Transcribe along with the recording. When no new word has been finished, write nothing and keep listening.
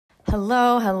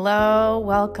Hello,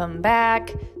 welcome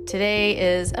back.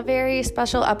 Today is a very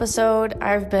special episode.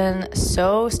 I've been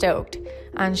so stoked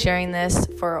on sharing this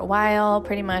for a while,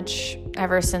 pretty much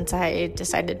ever since I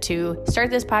decided to start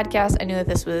this podcast. I knew that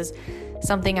this was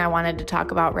something I wanted to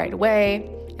talk about right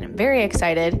away, and I'm very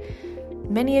excited.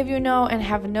 Many of you know and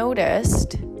have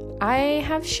noticed I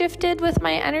have shifted with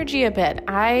my energy a bit.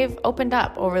 I've opened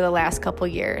up over the last couple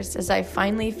years as I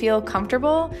finally feel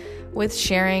comfortable with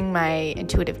sharing my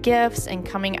intuitive gifts and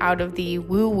coming out of the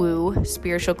woo-woo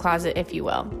spiritual closet, if you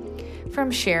will.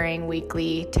 From sharing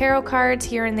weekly tarot cards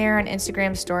here and there on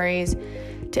Instagram stories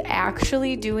to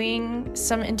actually doing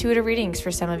some intuitive readings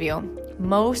for some of you.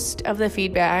 Most of the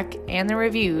feedback and the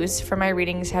reviews for my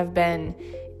readings have been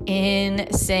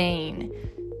insane.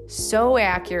 So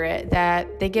accurate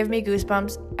that they give me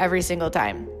goosebumps every single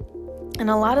time. And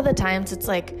a lot of the times it's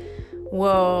like,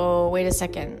 whoa, wait a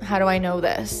second, how do I know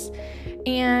this?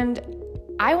 And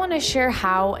I want to share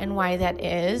how and why that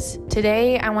is.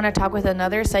 Today, I want to talk with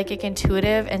another psychic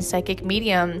intuitive and psychic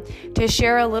medium to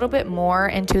share a little bit more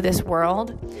into this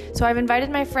world. So I've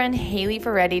invited my friend Haley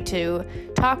Ferretti to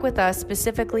talk with us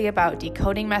specifically about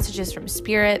decoding messages from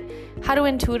spirit, how to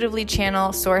intuitively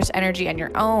channel source energy on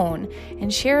your own,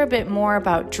 and share a bit more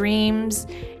about dreams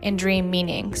and dream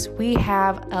meanings. We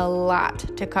have a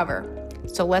lot to cover.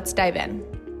 So let's dive in.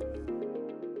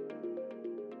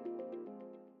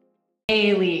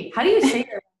 Haley, how do you say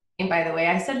your name, by the way?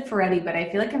 I said Ferretti, but I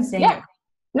feel like I'm saying it.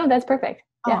 No, that's perfect.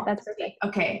 Yeah, Oh, that's perfect.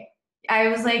 okay. I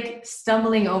was like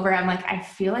stumbling over. I'm like, I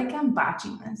feel like I'm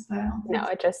botching this, but I don't think No,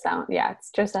 it just sounds,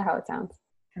 it's just how it sounds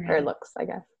or it looks, I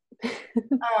guess.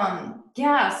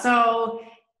 So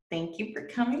thank you for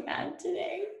coming on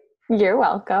today. You're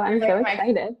welcome. I'm so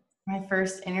excited. My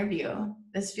first interview.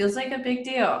 This feels like a big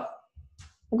deal.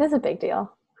 It is a big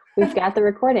deal. We've got the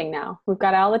recording now. We've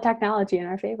got all the technology in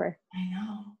our favor. I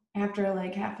know. After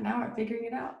like half an hour figuring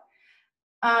it out.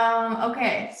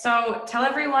 Okay, so tell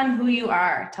everyone who you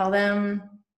are. Tell them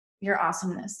your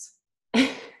awesomeness.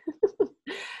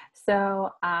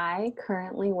 So I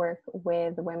currently work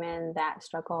with women that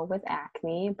struggle with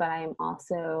acne, but I'm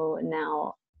also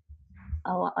now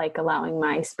allowing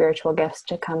my spiritual gifts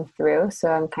to come through. So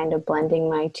I'm kind of blending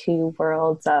my two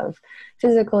worlds of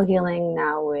physical healing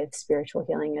now with spiritual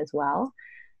healing as well.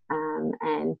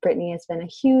 And Brittany has been a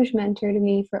huge mentor to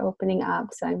me for opening up.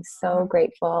 So I'm so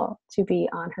grateful to be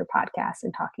on her podcast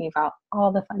and talking about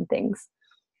all the fun things.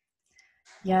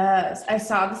 Yes. I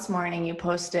saw this morning you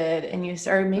posted and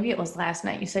or maybe it was last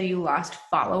night, you said you lost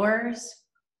followers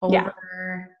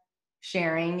over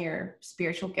sharing your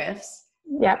spiritual gifts.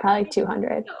 Yeah, probably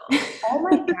 200. Oh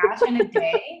my gosh, in a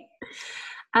day?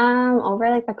 Over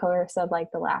like the course of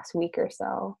like the last week or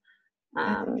so.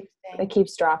 It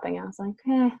keeps dropping. I was like,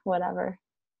 whatever.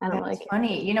 I don't That's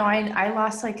funny. You know, I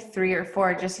lost like 3 or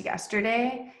 4 just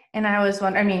yesterday. And I was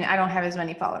wondering, I mean, I don't have as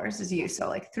many followers as you. So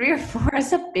like 3 or 4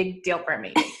 is a big deal for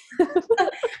me.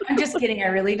 I'm just kidding. I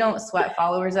really don't sweat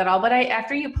followers at all. But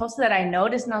after you posted that, I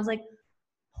noticed and I was like,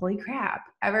 holy crap.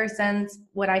 Ever since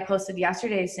what I posted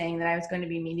yesterday saying that I was going to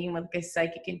be meeting with a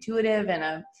psychic intuitive and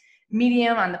a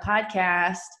medium on the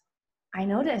podcast, I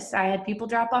noticed I had people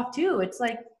drop off too. It's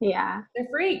like, they're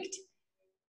freaked.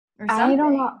 I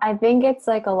don't know. I think it's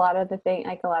like a lot of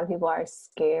people are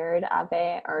scared of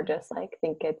it or just like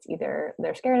think it's either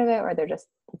they're scared of it or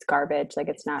it's garbage. Like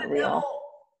it's not real.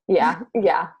 Yeah.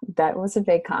 That was a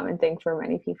big common thing for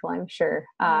many people, I'm sure.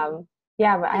 But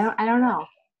I don't know.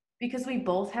 Because we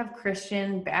both have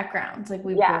Christian backgrounds. Like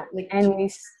we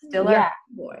still are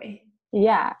boy.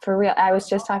 Yeah, for real. I was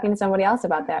just talking to somebody else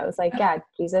about that. I was like,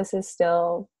 Jesus is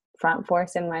still front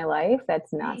force in my life.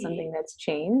 That's not something that's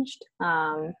changed.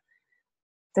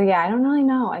 So I don't really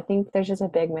know. I think there's just a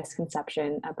big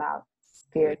misconception about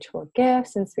spiritual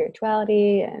gifts and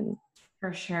spirituality. And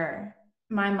for sure.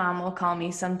 My mom will call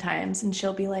me sometimes and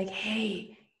she'll be like,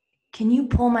 hey, can you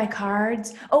pull my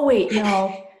cards? Oh, wait,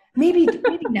 no. Maybe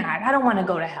not. I don't want to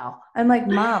go to hell. I'm like,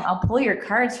 Mom, I'll pull your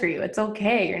cards for you. It's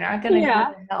okay. You're not going to go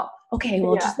to hell. Okay,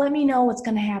 well, just let me know what's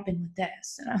going to happen with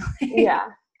this. And I'm like,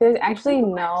 there's actually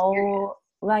no,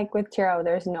 like with tarot,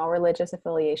 there's no religious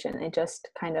affiliation. It just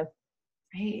kind of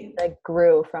like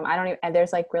grew from,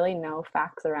 there's like really no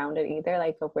facts around it either,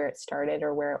 like of where it started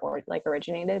or where it like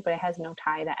originated, but it has no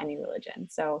tie to any religion.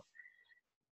 So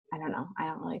I don't know. I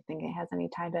don't really think it has any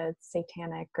tie to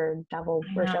satanic or devil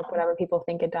worship, whatever people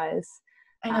think it does.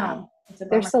 I know.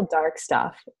 There's still dark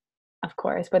stuff, of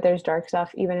course, but there's dark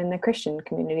stuff even in the Christian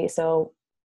community. So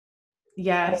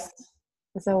yes.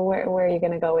 So where are you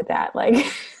going to go with that? Like,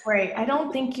 right. I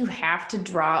don't think you have to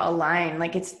draw a line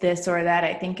like it's this or that.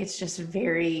 I think it's just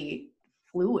very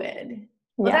fluid.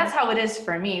 Well, Yeah. that's how it is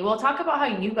for me. We'll talk about how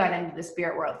you got into the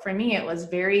spirit world. For me, it was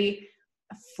very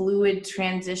fluid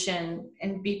transition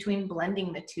in between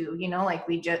blending the two. You know, like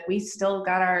we still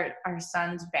got our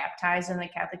sons baptized in the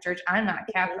Catholic Church. I'm not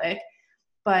Catholic,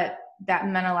 but that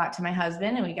meant a lot to my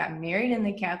husband, and we got married in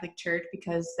the Catholic Church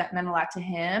because that meant a lot to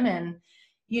him. And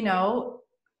you know,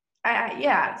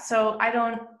 yeah. So I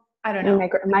don't know.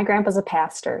 My grandpa's a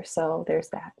pastor, so there's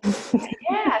that.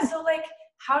 Yeah. So like,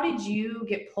 how did you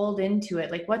get pulled into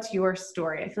it? Like, what's your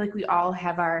story? I feel like we all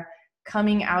have our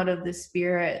coming out of the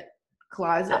spirit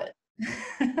closet.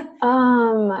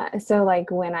 So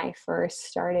like when I first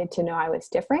started to know I was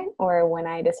different, or when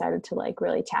I decided to like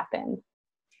really tap in?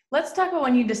 Let's talk about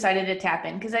when you decided to tap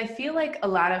in, because I feel like a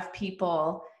lot of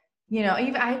people, you know,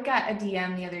 even I got a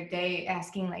DM the other day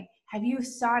asking like, have you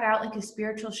sought out like a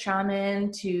spiritual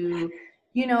shaman to,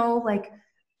 you know, like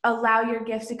allow your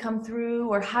gifts to come through,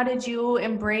 or how did you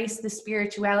embrace the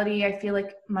spirituality? I feel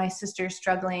like my sister's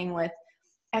struggling with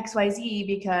XYZ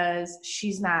because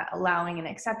she's not allowing and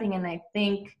accepting, and I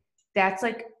think that's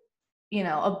like, you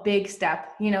know, a big step,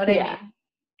 you know what I Yeah.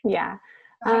 mean? Yeah.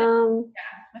 How did, Um,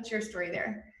 what's your story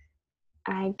there?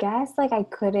 I guess like I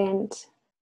could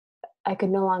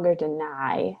no longer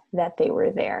deny that they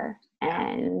were there. Yeah.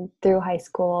 And through high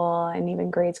school and even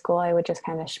grade school, I would just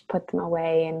kind of put them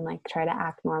away and like try to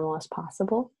act normal as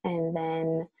possible. And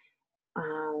then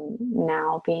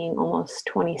now being almost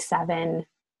 27,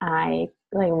 I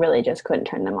like really just couldn't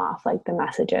turn them off. Like the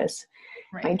messages,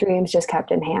 my Right. dreams just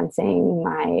kept enhancing.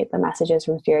 The messages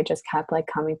from spirit just kept like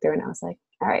coming through, and I was like,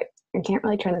 all right, I can't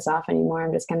really turn this off anymore.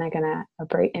 I'm just gonna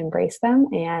embrace them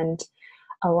and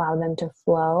allow them to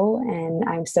flow. And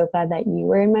I'm so glad that you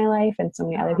were in my life and so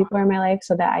many other people are in my life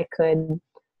so that I could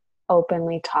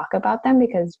openly talk about them,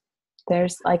 because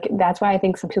there's like, that's why I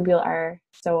think some people are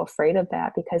so afraid of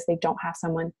that, because they don't have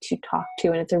someone to talk to,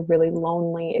 and it's a really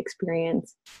lonely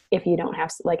experience if you don't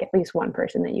have like at least one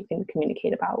person that you can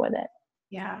communicate about with it.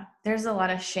 Yeah. There's a lot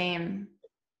of shame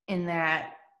in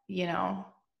that, you know,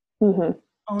 Mm-hmm.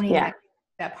 owning Yeah.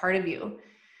 that part of you.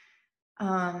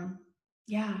 Um,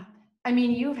 yeah. I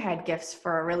mean, you've had gifts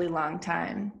for a really long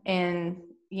time, and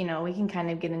you know, we can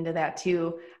kind of get into that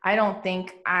too. I don't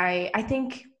think I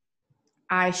think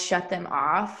I shut them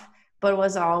off, but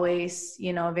was always,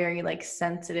 you know, a very like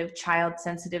sensitive child,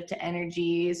 sensitive to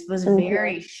energies, was Mm-hmm.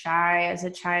 very shy as a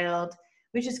child,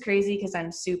 which is crazy because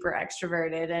I'm super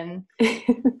extroverted, and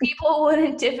people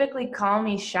wouldn't typically call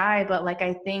me shy, but like,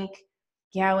 I think,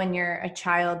 yeah, when you're a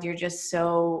child, you're just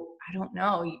so, I don't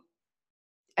know,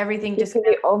 everything You just can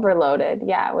be overloaded,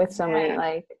 yeah, with so many yeah,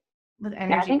 like, with yeah,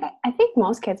 energy. I think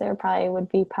most kids are probably would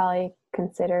be probably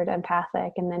considered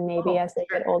empathic, and then maybe Oh, as they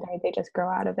for get sure. older, they just grow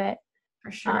out of it.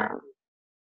 For sure. Um,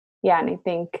 yeah, and I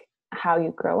think how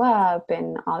you grow up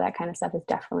and all that kind of stuff is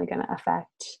definitely going to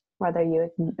affect whether you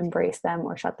embrace them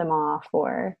or shut them off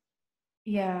or.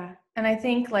 Yeah. And I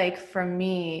think like for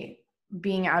me,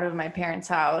 being out of my parents'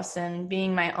 house and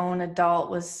being my own adult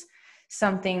was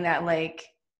something that like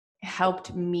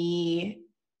helped me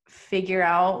figure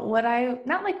out what I,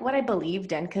 not like what I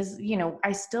believed in, because, you know,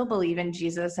 I still believe in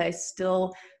Jesus. I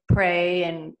still pray,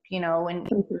 and, you know,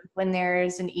 Mhm. when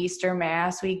there's an Easter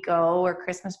mass, we go, or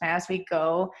Christmas mass, we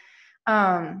go.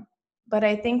 Um, but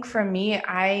I think for me,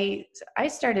 I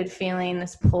started feeling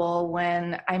this pull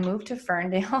when I moved to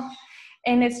Ferndale.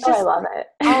 And it's Oh, I just, love it.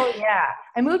 oh yeah,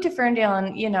 I moved to Ferndale,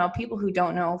 and you know, people who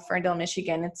don't know Ferndale,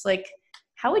 Michigan, it's like,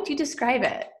 how would you describe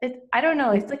it? I don't know.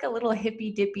 It's like a little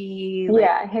hippy dippy, like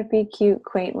Yeah, hippie, cute,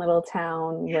 quaint little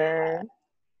town where,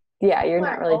 yeah, you're people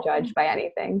not are really open. judged by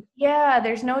anything. Yeah,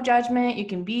 there's no judgment. You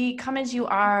can come as you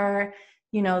are.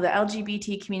 You know, the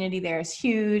LGBT community there is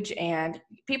huge, and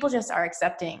people just are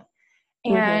accepting.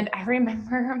 Hmm. And I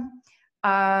remember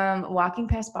walking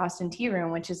past Boston Tea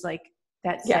Room, which is like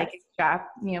that Yes. psychic shop,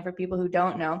 you know, for people who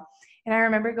don't know. And I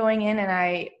remember going in, and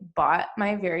I bought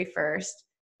my very first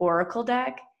Oracle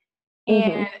deck,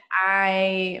 and Hmm.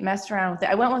 I messed around with it.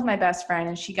 I went with my best friend,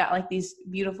 and she got like these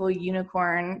beautiful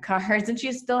unicorn cards, and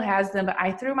she still has them, but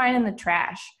I threw mine in the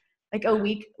trash. Like a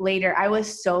week later, I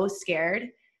was so scared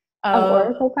Of of,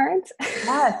 Oracle cards?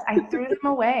 yes, I threw them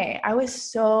away. I was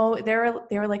so, they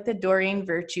were like the Doreen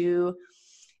Virtue.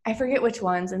 I forget which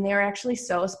ones, and they were actually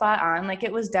so spot on. Like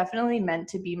it was definitely meant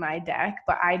to be my deck,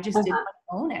 but I just didn't Uh-huh.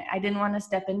 want to own it. I didn't want to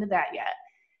step into that yet.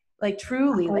 Like Oh,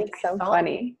 truly, that like is I so felt,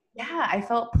 funny. yeah, I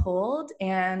felt pulled,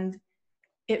 and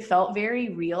it felt very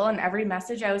real. And every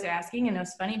message I was asking, and it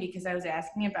was funny because I was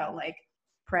asking about like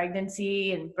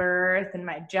pregnancy and birth and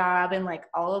my job, and like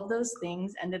all of those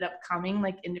things ended up coming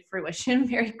like into fruition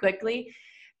very quickly.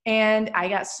 And I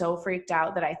got so freaked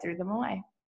out that I threw them away.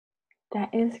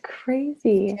 That is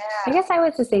crazy. I Yeah. guess I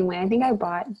was the same way. I think I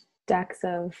bought decks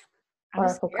of I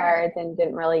was Oracle scared. cards and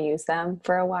didn't really use them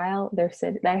for a while.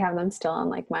 I have them still on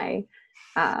like my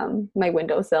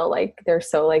windowsill. Like they're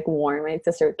so like warm. My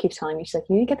sister keeps telling me, she's like,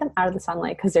 you need to get them out of the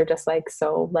sunlight because they're just like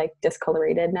so like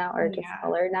discolorated now or Yeah.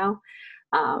 discolored now.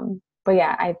 But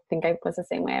yeah, I think I was the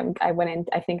same way.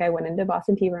 I think I went into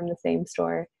Boston Tea Room, the same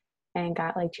store, and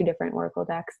got like two different Oracle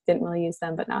decks. Didn't really use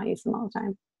them, but now I use them all the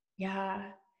time. Yeah.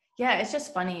 Yeah, it's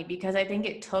just funny because I think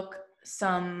it took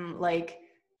some like,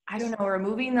 I don't know,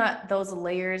 removing those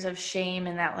layers of shame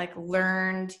and that like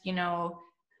learned,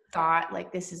 thought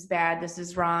like this is bad, this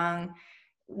is wrong.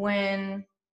 When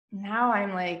now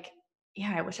I'm like,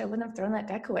 yeah, I wish I wouldn't have thrown that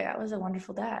deck away. That was a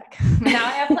wonderful deck. Now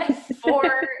I have like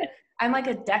four, I'm like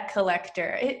a deck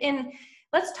collector. And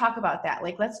let's talk about that.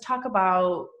 Like, let's talk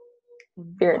about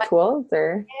Spirit what, tools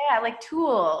or yeah, like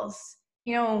tools,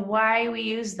 why we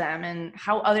use them and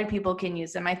how other people can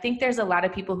use them. I think there's a lot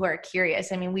of people who are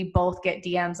curious. I mean, we both get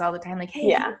DMs all the time, like, hey, can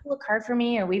you yeah, pull a card for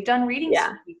me? Or we've done readings yeah.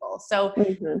 for people. So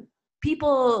Hmm.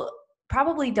 people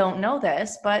probably don't know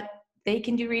this, but they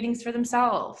can do readings for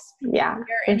themselves. Yeah,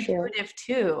 They're for sure. intuitive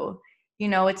too.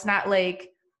 It's not like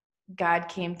God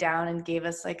came down and gave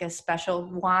us like a special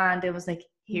wand. It was like,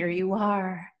 here you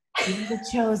are. You're the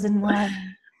chosen one.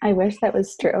 I wish that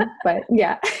was true, but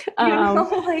yeah. Like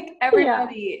Yeah,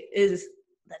 everybody is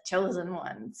the chosen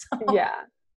one. So yeah.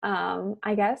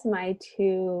 I guess my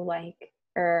two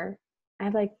or I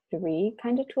have like three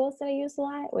kind of tools that I use a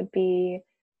lot would be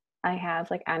I have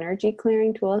like energy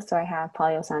clearing tools. So I have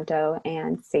Palo Santo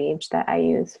and Sage that I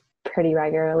use pretty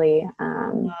regularly,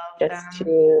 love just them.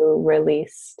 to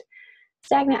release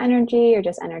stagnant energy or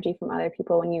just energy from other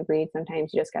people. When you read,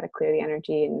 sometimes you just got to clear the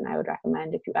energy, and I would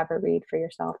recommend, if you ever read for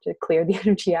yourself, to clear the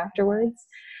energy afterwards.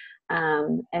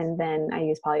 And then I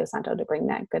use Palo Santo to bring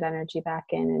that good energy back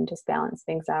in and just balance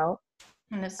things out.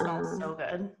 And it smells so um,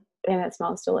 good. and it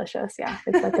smells delicious. Yeah,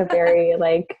 it's like a very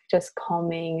like just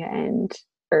calming and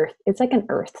earth, it's like an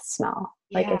earth smell,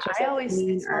 like Yeah, it's just I like always, it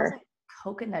clean smells earth.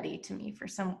 like coconutty to me for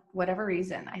some whatever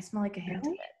reason. I smell like a hint of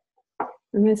Really? it.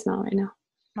 I'm gonna smell right now.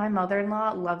 My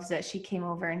mother-in-law loves it. She came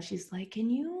over and she's like, can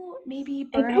you maybe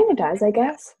It burn kind of away does, I that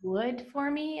guess. wood for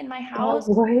me in my That house?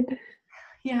 would.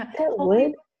 Yeah, That holy,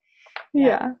 would. yeah.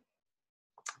 Yeah.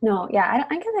 No, yeah,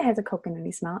 I guess it has a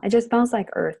coconutty smell. It just smells like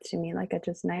earth to me, like a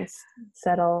just nice,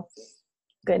 subtle,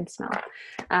 good smell.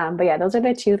 But yeah, those are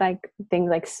the two like things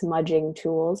like smudging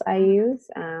tools I use.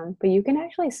 But you can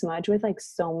actually smudge with like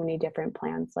so many different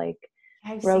plants, like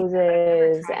I've seen that, but I've never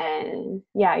roses, tried it. and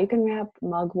yeah, you can wrap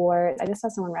mugwort. I just saw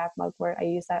someone wrap mugwort. I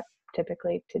use that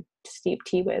typically to steep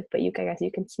tea with, but I guess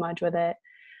you can smudge with it.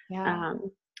 Yeah.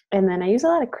 Um, and then I use a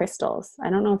lot of crystals.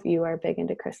 I don't know if you are big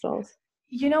into crystals.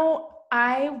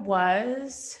 I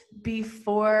was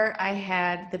before I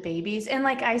had the babies, and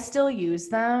like I still use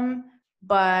them,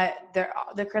 but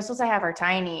the crystals I have are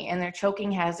tiny and they're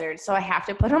choking hazards. So I have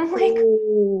to put them like,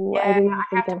 Ooh, I yeah, didn't I think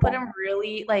have to of put that. them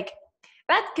really like,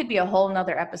 that could be a whole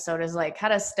nother episode, is like how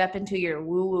to step into your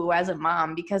woo woo as a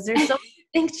mom, because there's so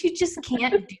many things you just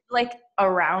can't do like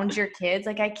around your kids.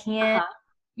 Like I can't,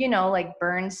 Uh-huh. like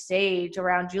burn sage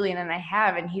around Julian, and I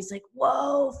have, and he's like,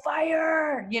 whoa,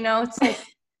 fire. It's like,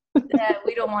 that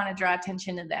we don't want to draw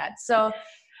attention to that. So,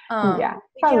 Yeah, but yeah,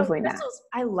 probably not. crystals,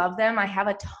 I love them. I have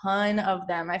a ton of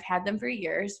them. I've had them for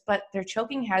years, but they're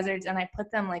choking hazards, and I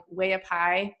put them like way up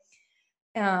high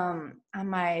on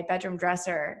my bedroom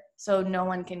dresser so no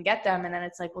one can get them. And then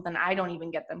it's like, well, then I don't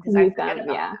even get them because I Use forget them.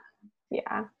 about Yeah. them.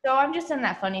 Yeah. So I'm just in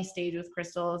that funny stage with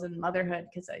crystals and motherhood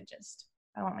because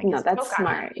I want my No, kids to that's choke on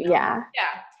them, smart. Yeah.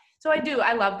 Yeah. So I do.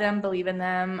 I love them, believe in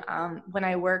them. When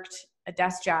I worked a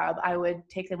desk job, I would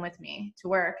take them with me to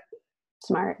work.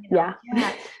 Smart. Yeah.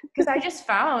 Yeah, because I just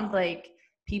found like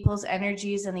people's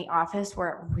energies in the office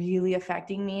were really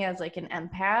affecting me as like an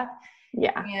empath,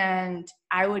 Yeah. and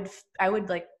I would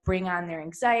like bring on their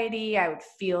anxiety. I would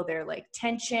feel their like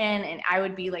tension, and I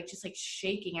would be like just like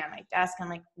shaking at my desk. I'm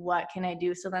like, what can I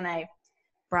do? So then I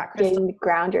brought crystals. Getting to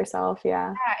ground yourself.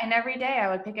 Yeah. Yeah, and every day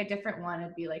I would pick a different one.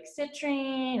 It'd be like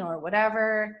citrine or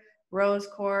whatever. Rose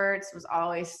quartz was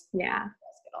always Yeah.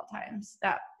 at all times.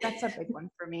 That's a big one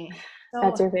for me. So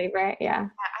That's your favorite. Yeah.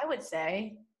 I would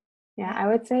say, Yeah. yeah. I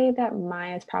would say that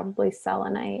mine is probably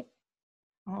selenite.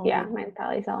 Yeah. Oh, Mine's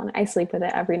probably selenite. I sleep with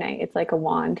it every night. It's like a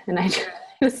wand, and I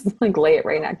just like lay it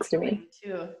right next to me.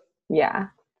 healing too. Yeah.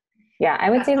 Yeah. I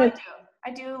would Yeah, say so I that. do.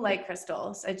 I do like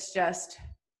crystals. It's just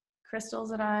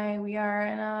crystals and I,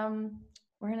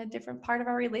 we're in a different part of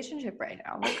our relationship right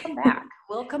now. We'll come back.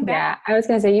 We'll come back. Yeah. I was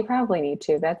going to say, you probably need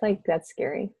to. That's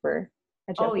scary for.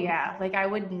 Oh yeah. Like I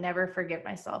would never forgive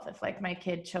myself if like my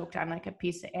kid choked on like a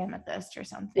piece of amethyst or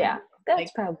something. Yeah. That's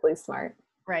like, probably smart.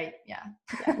 Right. Yeah.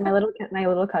 Yeah. My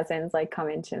little cousins like come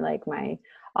into like my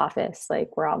office,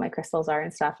 like where all my crystals are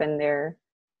and stuff, and they're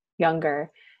younger,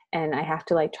 and I have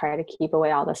to like try to keep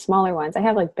away all the smaller ones. I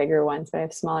have like bigger ones, but I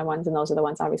have smaller ones, and those are the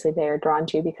ones obviously they're drawn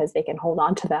to because they can hold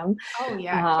on to them. Oh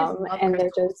yeah. Kids love And they're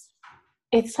crystals. just,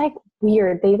 it's like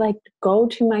weird. They like go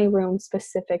to my room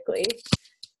specifically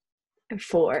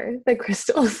for the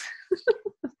crystals.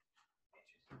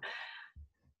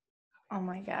 Oh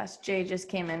my gosh. Jay just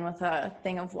came in with a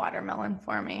thing of watermelon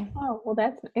for me. Oh, well,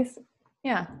 that's nice.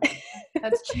 Yeah.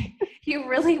 That's Jay. He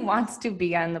really wants to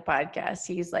be on the podcast.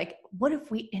 He's like, what if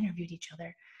we interviewed each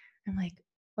other? I'm like,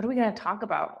 what are we going to talk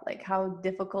about? Like how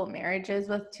difficult marriage is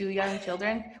with 2 young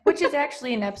children, which is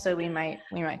actually an episode we might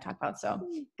talk about. So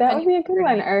that would be a good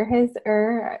one.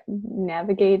 Or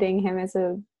navigating him as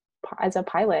a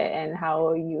pilot, and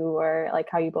how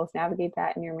you both navigate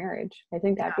that in your marriage. I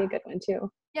think that'd be a good one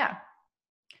too. Yeah.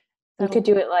 You could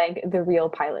do it like the real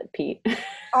Pilot Pete.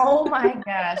 Oh my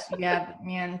gosh. Yeah,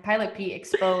 man. Pilot Pete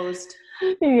exposed.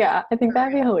 Yeah, I think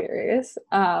that'd be hilarious.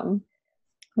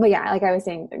 But yeah, like I was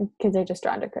saying, kids are just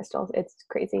drawn to crystals. It's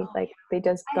crazy. Like they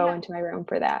just go into my room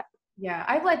for that. Yeah,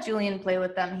 I've let Julian play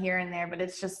with them here and there, but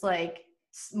it's just like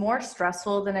more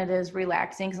stressful than it is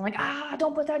relaxing. Because I'm like,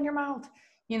 don't put that in your mouth.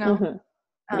 You know?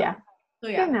 Mm-hmm. Yeah.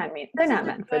 So yeah, they're not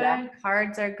meant for that.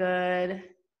 Cards are good.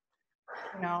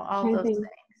 You know, all those things.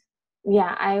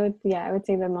 Yeah, I would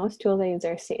say the most tools I use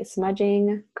are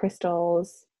smudging,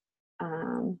 crystals.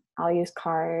 I'll use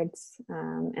cards,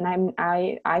 and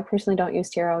I personally don't use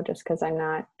tarot just because I'm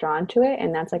not drawn to it,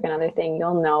 and that's like another thing.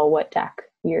 You'll know what deck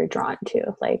you're drawn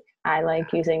to. Like I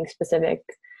like using specific,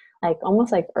 like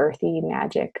almost like earthy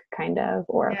magic kind of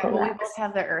oracle decks. We both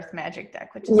have the earth magic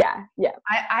deck, which is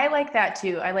I like that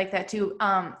too.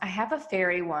 I have a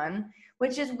fairy one,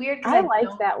 which is weird. I like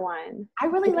that one. I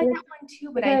really like that one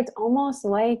too, but it's almost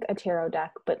like a tarot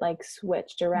deck, but like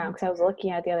switched around. Because I was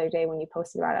looking at it the other day when you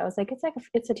posted about it. I was like,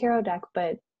 it's a tarot deck,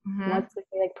 but what's the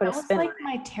like put a spin on it? That was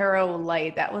like my tarot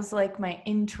light. That was like my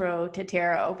intro to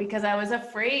tarot because I was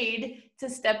afraid to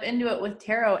step into it with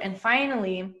tarot. And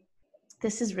finally,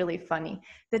 this is really funny.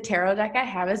 The tarot deck I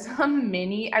have is a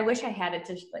mini. I wish I had it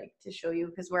to show you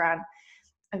because we're on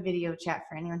a video chat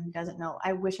for anyone who doesn't know.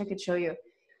 I wish I could show you.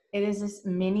 It is this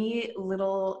mini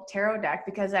little tarot deck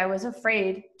because I was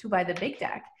afraid to buy the big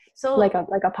deck. So like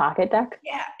a pocket deck?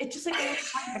 Yeah, it's just like a little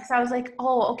pocket deck. So I was like,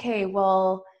 oh, okay,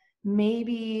 well,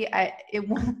 maybe it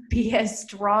won't be as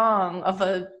strong of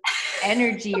a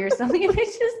energy or something if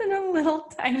it's just in a little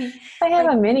tiny. I have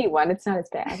a mini one. It's not as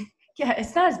bad. Yeah,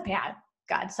 it's not as bad.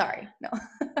 God, sorry. No.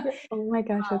 Oh my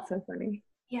gosh, that's so funny.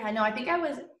 Yeah, no, I think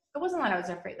it wasn't that I was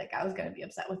afraid like I was going to be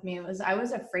upset with me. I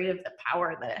was afraid of the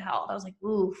power that it held. I was like,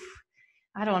 oof,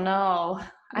 I don't know.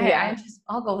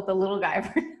 I'll go with the little guy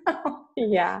for now.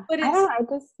 Yeah. But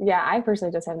I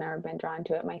personally just have never been drawn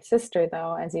to it. My sister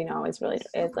though, as you know, is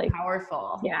like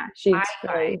powerful. Yeah. She's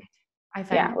I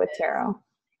find with tarot.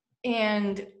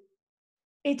 And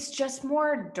it's just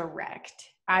more direct.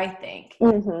 I think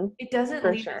it doesn't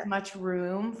leave as much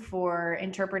room for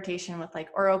interpretation with like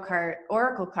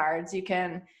oracle cards. You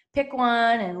can pick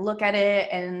one and look at it,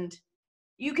 and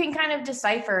you can kind of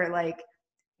decipher. Like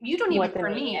you don't even for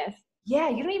me, you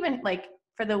don't even like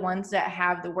for the ones that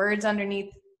have the words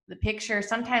underneath the picture.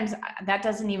 Sometimes that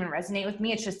doesn't even resonate with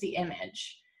me. It's just the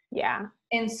image. Yeah,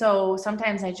 and so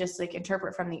sometimes I just like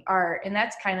interpret from the art, and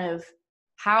that's kind of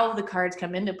how the cards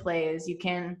come into play. Is you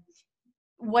can.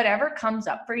 Whatever comes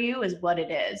up for you is what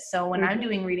it is. So when I'm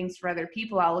doing readings for other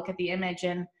people, I'll look at the image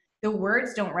and the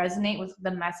words don't resonate with the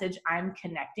message I'm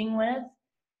connecting with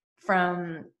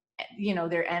from,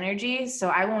 their energy. So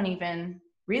I won't even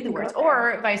read the words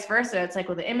or vice versa. It's like,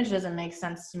 well, the image doesn't make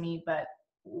sense to me, but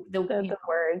the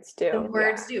words do. The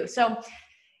words do. So,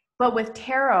 but with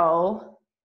tarot,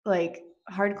 like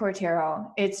hardcore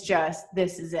tarot, it's just,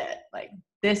 this is it. Like,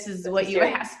 this is what you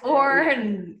asked for,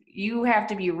 and you have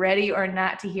to be ready or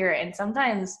not to hear it. And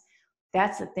sometimes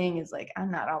that's the thing is like, I'm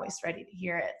not always ready to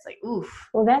hear it. It's like, oof.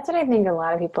 Well, that's what I think a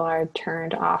lot of people are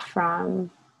turned off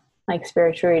from like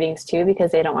spiritual readings too,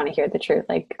 because they don't want to hear the truth.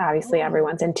 Like obviously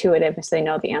everyone's intuitive, so they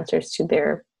know the answers to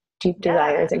their deep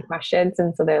desires and questions.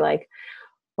 And so they're like,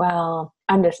 well,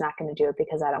 I'm just not going to do it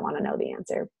because I don't want to know the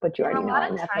answer, but you already know it,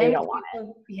 and that's why you don't want it.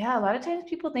 Yeah. A lot of times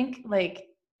people think like,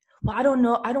 well, I don't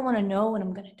know. I don't want to know when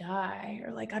I'm going to die,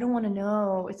 or like, I don't want to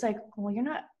know. It's like, well, you're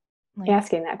not like,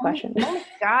 asking that question. Only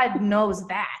God knows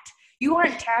that. You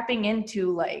aren't tapping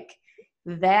into like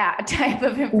that type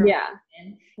of information.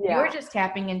 Yeah. You're just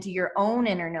tapping into your own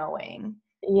inner knowing.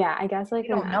 Yeah. I guess like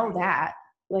you don't know that.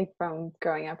 like from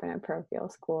growing up in a parochial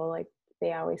school, like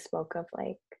they always spoke of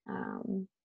like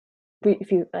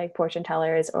if you like fortune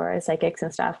tellers or psychics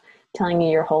and stuff telling you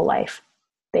your whole life.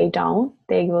 They don't.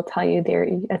 They will tell you they're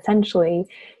essentially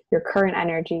your current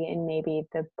energy and maybe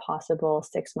the possible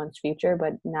 6 months future,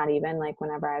 but not even. Like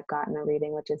whenever I've gotten a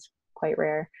reading, which is quite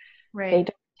rare, they Right.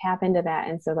 don't tap into that.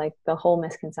 And so like the whole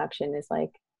misconception is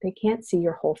like they can't see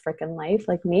your whole freaking life.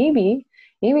 Like maybe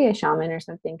a shaman or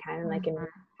something kind of like can Mhm.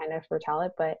 kind of foretell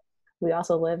it, but we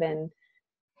also live in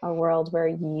a world where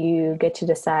you get to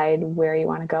decide where you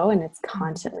want to go, and it's Mhm.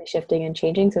 constantly shifting and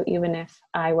changing. So even if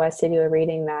I was to do a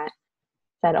reading that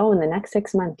said, oh, in the next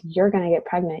 6 months you're going to get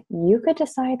pregnant, you could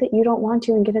decide that you don't want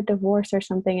to and get a divorce or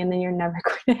something, and then you're never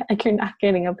going to, like, you're not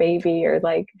getting a baby, or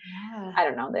like, Yeah. I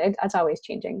don't know, it's always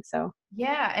changing. So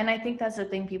Yeah. And I think that's the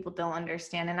thing people don't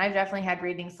understand. And I've definitely had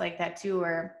readings like that too,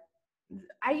 where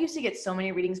I used to get so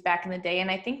many readings back in the day. And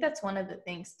I think that's one of the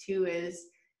things too, is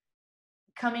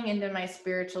coming into my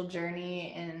spiritual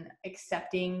journey and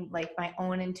accepting like my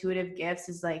own intuitive gifts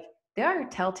is like, there are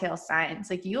telltale signs.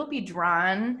 Like you'll be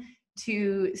drawn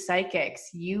to psychics,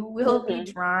 you will be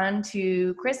mhm. drawn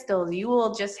to crystals, you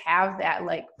will just have that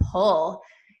like pull.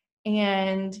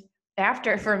 And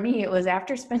after, for me, it was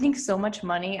after spending so much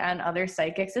money on other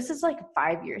psychics. This is like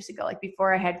 5 years ago, like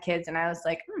before I had kids, and I was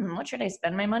like, what should I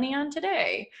spend my money on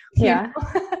today? You Yeah,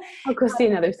 know? I'll go see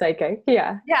another psychic.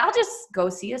 Yeah. Yeah, I'll just go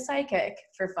see a psychic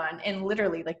for fun. And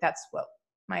literally, like, that's what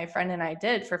my friend and I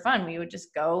did for fun. We would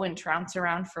just go and trounce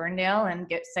around Ferndale and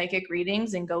get psychic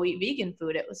readings and go eat vegan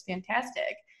food. It was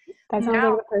fantastic. That sounds like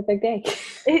Now, the perfect day.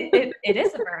 it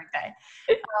is a perfect day.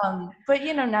 But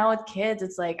now with kids,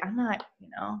 it's like, I'm not,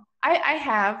 I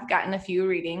have gotten a few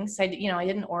readings. I did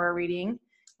an aura reading,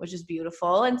 which is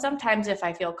beautiful. And sometimes if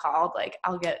I feel called, like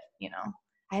I'll get,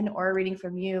 I had an aura reading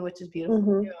from you, which is beautiful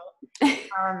hmm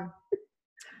too.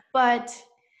 But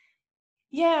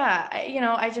yeah,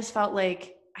 I just felt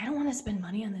like I don't want to spend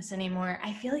money on this anymore.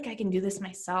 I feel like I can do this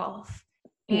myself.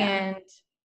 Yeah, And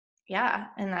yeah,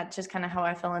 and that's just kind of how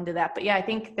I fell into that. But yeah, I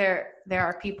think there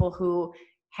are people who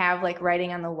have like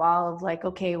writing on the wall of like,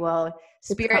 okay, well, it's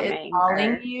spirit is coming,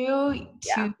 calling or you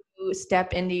yeah, to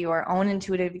step into your own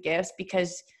intuitive gifts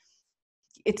because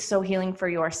it's so healing for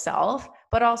yourself,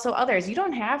 but also others. You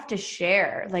don't have to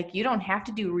share, like you don't have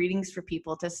to do readings for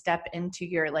people to step into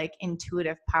your like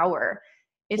intuitive power.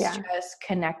 It's yeah. just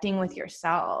connecting with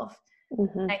yourself.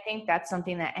 hmm I think that's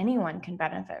something that anyone can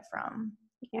benefit from.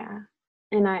 Yeah.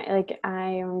 And I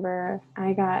remember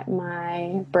I got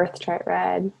my birth chart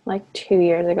read like 2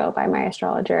 years ago by my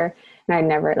astrologer, and I'd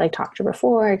never like talked to her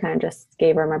before. I kind of just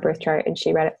gave her my birth chart and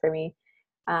she read it for me.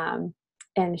 Um,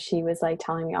 and she was like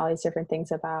telling me all these different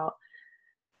things about,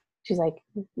 she's like,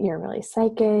 you're really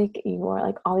psychic, you are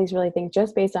like all these really things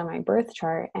just based on my birth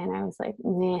chart. And I was like,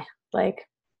 nah, like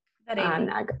That ain't I'm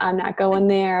me. not I'm not going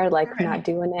there, like not Right.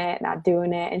 doing it, not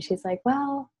doing it. And she's like,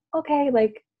 well, okay,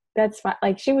 like that's fine.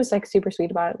 Like she was like super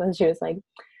sweet about it, but she was like,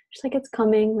 she's like, it's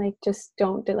coming, like just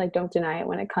don't deny it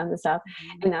when it comes and stuff.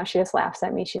 Mhm. And now she just laughs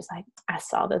at me. She's like, I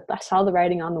saw the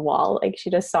writing on the wall. Like she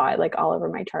just saw it like all over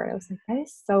my chart. I was like, that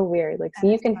is so weird. Like so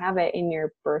That you is can fun. have it in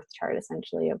your birth chart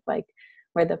essentially of like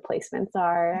where the placements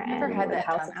are I've never and had where the that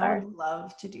done. houses I are. would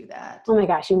love to do that. Oh my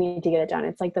gosh, you need to get it done.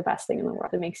 It's like the best thing in the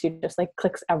world. It makes you just like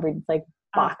clicks every like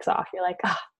Uh, box off. You're like,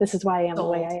 ah, this is why I am the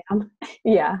way Sold. I am.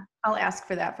 Yeah. I'll ask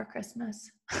for that for Christmas.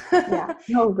 Yeah.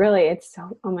 No, really. It's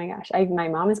so, oh my gosh. My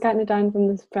mom has gotten it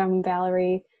done from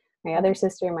Valerie, my other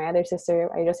sister.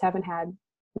 I just haven't had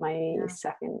my Yeah.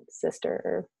 second sister,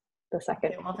 or the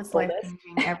second Okay, well, if it's life oldest.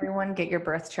 changing, everyone get your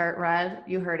birth chart read.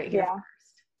 You heard it here Yeah.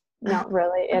 first. No,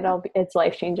 really. It's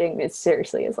life changing. It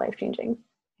seriously is life changing.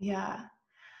 Yeah.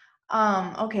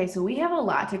 Okay, so we have a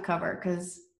lot to cover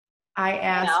because I I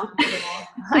asked know. people,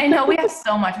 I know we have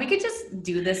so much. We could just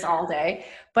do this all day,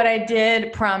 but I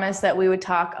did promise that we would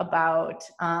talk about,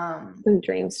 Some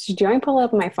dreams. Do you want me to pull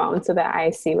up my phone so that I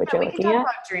see what yeah, you're we could looking talk at?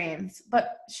 about dreams,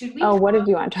 but should we Oh, talk, what did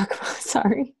you want to talk about?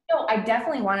 Sorry. no, I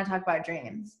definitely want to talk about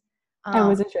dreams. I Um,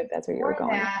 wasn't sure if that's where you were for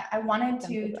going. that, I wanted Jump the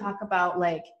to gun. talk about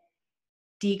like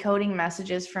decoding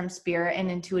messages from spirit and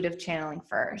intuitive channeling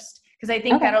first, because I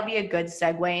think Okay. that'll be a good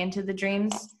segue into the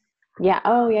dreams. Yeah.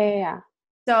 Oh, yeah, yeah, yeah.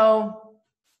 So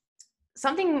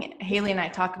something Haley and I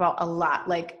talk about a lot,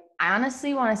 like I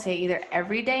honestly want to say either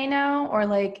every day now or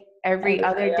like every Every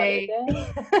other other day. day.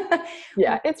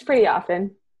 Yeah, it's pretty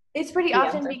often. It's pretty DMs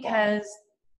often are full. because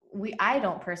I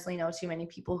don't personally know too many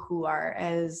people who are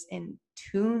as in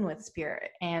tune with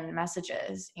spirit and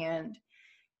messages, and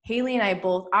Haley and I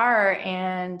both are,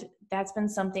 and that's been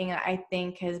something that I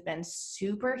think has been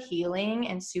super healing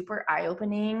and super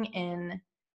eye-opening in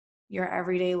your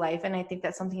everyday life. And I think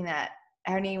that's something that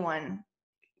anyone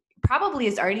probably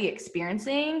is already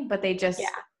experiencing, but they just Yeah.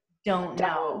 don't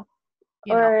know,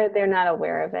 you know? Or they're not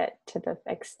aware of it to the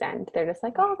extent. They're just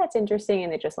like, oh, that's interesting,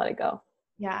 and they just let it go.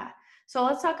 Yeah. So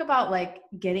let's talk about like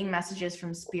getting messages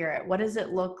from spirit. What does it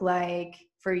look like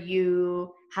for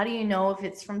you? How do you know if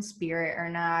it's from spirit or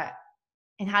not?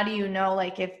 And how do you know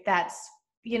like if that's,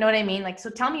 you know what I mean? Like, so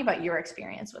tell me about your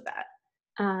experience with that.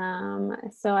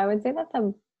 So I would say that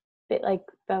the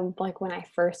when I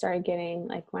first started getting,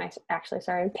 like when I actually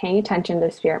started paying attention to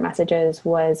spirit messages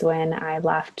was when I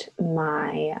left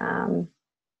my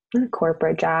not a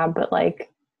corporate job, but like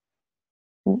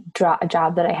a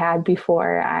job that I had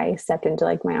before I stepped into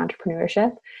like my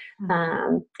entrepreneurship.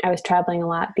 I was traveling a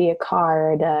lot via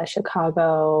car to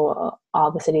Chicago,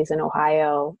 all the cities in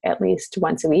Ohio, at least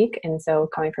once a week. And so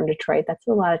coming from Detroit, that's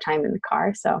a lot of time in the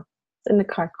car. So it's in the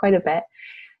car quite a bit.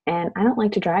 And I don't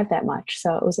like to drive that much.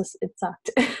 So it sucked.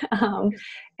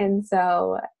 And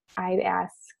so I'd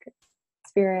ask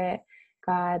Spirit,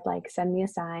 God, like send me a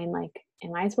sign, like,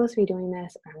 am I supposed to be doing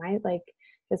this? Or am I like,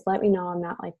 just let me know I'm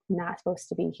not supposed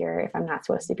to be here if I'm not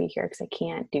supposed to be here, because I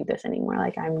can't do this anymore.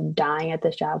 Like I'm dying at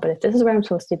this job, but if this is where I'm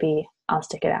supposed to be, I'll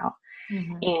stick it out.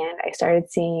 And I started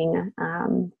seeing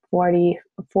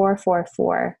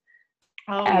 4444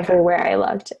 everywhere I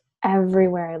looked.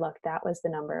 Everywhere I looked, that was the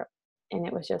number. And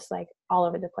it was just like all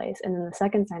over the place. And then the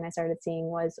second sign I started seeing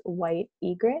was white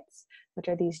egrets, which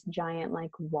are these giant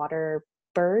like water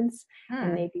birds,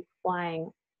 and they'd be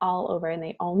flying all over, and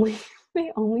they only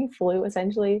flew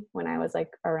essentially when I was like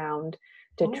around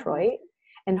Detroit.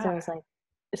 And so I was like,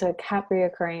 so it kept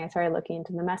reoccurring. I started looking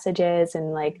into the messages,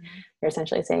 and like they're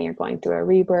essentially saying you're going through a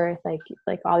rebirth, like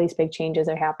all these big changes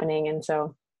are happening. And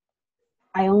so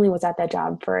I only was at that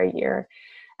job for a year.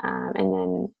 And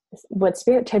then what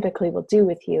spirit typically will do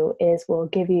with you is will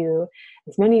give you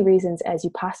as many reasons as you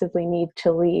possibly need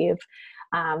to leave,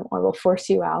 or will force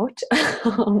you out.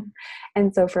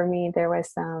 And so for me, there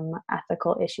was some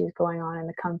ethical issues going on in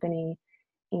the company.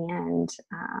 And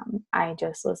I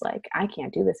just was like, I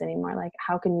can't do this anymore. Like,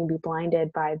 how can you be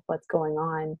blinded by what's going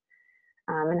on?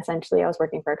 And essentially I was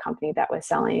working for a company that was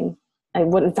selling,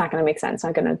 it's not going to make sense.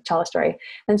 I'm going to tell a story.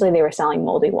 Essentially, they were selling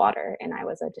moldy water, and I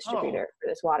was a distributor for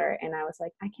this water. And I was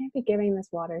like, I can't be giving this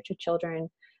water to children,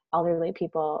 elderly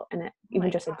people, and even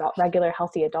just regular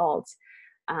healthy adults.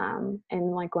 And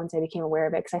like once I became aware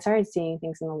of it, because I started seeing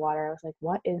things in the water, I was like,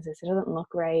 what is this? It doesn't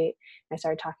look right. And I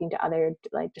started talking to other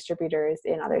like distributors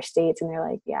in other states, and they're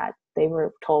like, yeah, they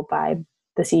were told by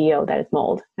the CEO that it's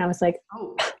mold. And I was like,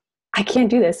 I can't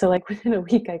do this. So like within a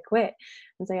week I quit.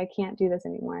 I was like, I can't do this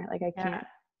anymore. Like I can't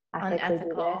ethically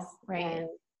do this. Right.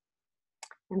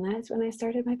 And that's when I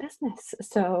started my business.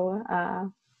 So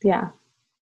yeah,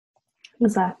 it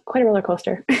was quite a roller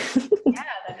coaster. Yeah,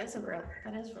 that is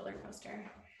roller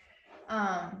coaster.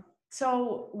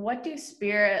 So what do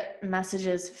spirit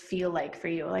messages feel like for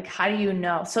you? Like, how do you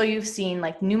know? So you've seen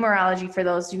like numerology, for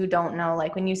those who don't know,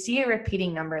 like when you see a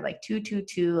repeating number like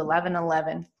 222,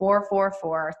 1111,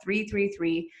 444,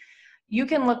 333, you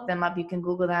can look them up. You can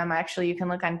Google them. Actually, you can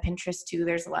look on Pinterest too.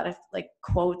 There's a lot of like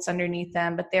quotes underneath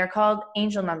them, but they're called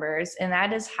angel numbers. And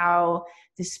that is how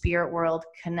the spirit world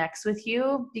connects with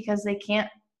you, because they can't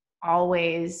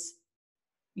always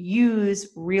use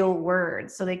real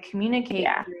words. So they communicate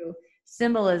through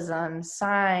symbolism,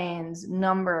 signs,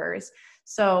 numbers.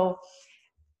 So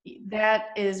that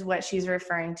is what she's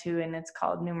referring to, and it's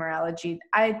called numerology.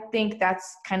 I think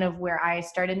that's kind of where I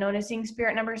started noticing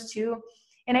spirit numbers too.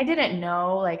 And I didn't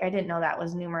know that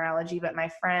was numerology, but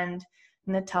my friend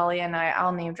Natalia and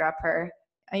I'll name drop her,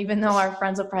 even though our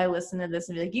friends will probably listen to this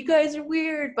and be like, you guys are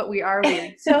weird, but we are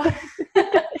weird. So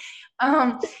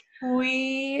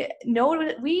we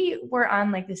were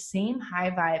on like the same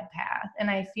high vibe path. And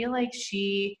I feel like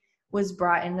she was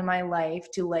brought into my life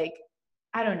to like,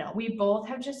 I don't know, we both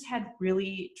have just had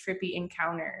really trippy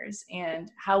encounters,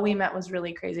 and how we met was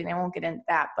really crazy. And I won't get into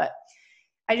that, but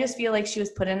I just feel like she was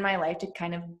put in my life to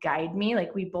kind of guide me.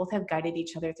 Like we both have guided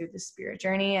each other through the spirit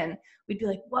journey, and we'd be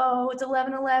like, whoa, it's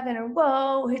 1111, or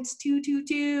whoa, it's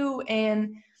 222.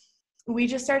 And we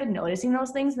just started noticing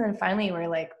those things. And then finally we're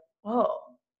like, whoa,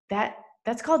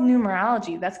 that's called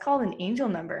numerology. That's called an angel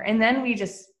number. And then we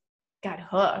just got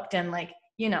hooked. And like,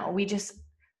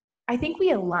 I think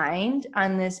we aligned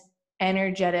on this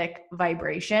energetic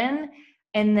vibration,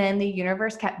 and then the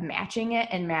universe kept matching it.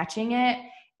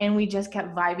 And we just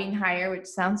kept vibing higher, which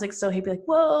sounds like so hippie, like,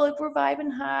 whoa, like we're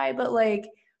vibing high, but like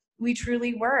we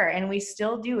truly were, and we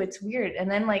still do. It's weird. And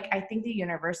then like, I think the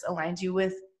universe aligns you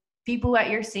with people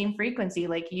at your same frequency.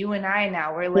 Like you and I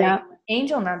now, we're like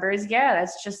angel numbers. Yeah.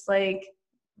 That's just like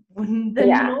the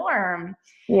Yeah. norm.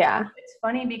 Yeah. It's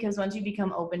funny because once you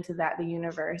become open to that, the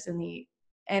universe and the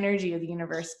energy of the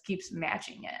universe keeps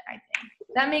matching it, I think.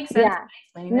 That makes sense. Yeah.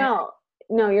 Explaining it.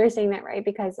 No, you're saying that right,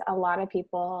 because a lot of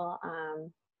people,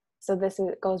 so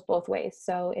goes both ways.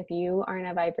 So if you aren't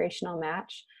a vibrational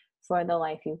match for the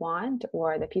life you want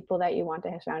or the people that you want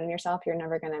to have surrounding yourself, you're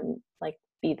never going to like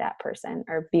be that person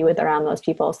or be with around those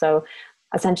people. So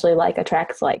essentially like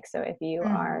attracts like. So if you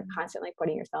are constantly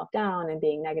putting yourself down and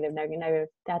being negative,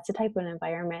 that's the type of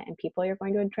environment and people you're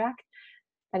going to attract.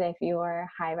 But if you are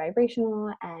high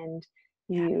vibrational and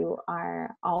you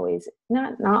are always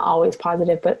not always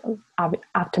positive, but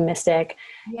optimistic,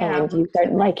 and you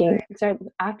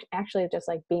actually just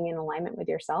like being in alignment with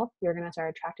yourself, you're going to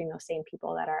start attracting those same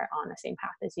people that are on the same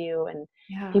path as you and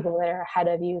people that are ahead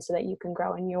of you so that you can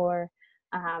grow in your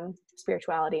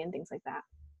spirituality and things like that.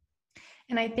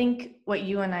 And I think what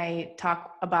you and I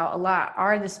talk about a lot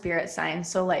are the spirit signs.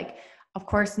 So like, of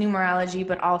course, numerology,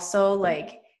 but also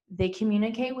like they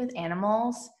communicate with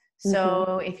animals.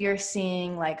 So if you're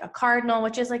seeing like a cardinal,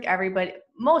 which is like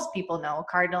most people know a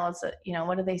cardinal is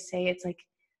what do they say? It's like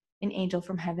an angel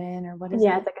from heaven, or what is it?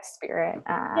 Yeah, it's like a spirit.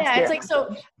 It's like,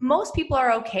 so most people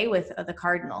are okay with the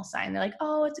cardinal sign. They're like,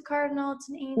 oh, it's a cardinal, it's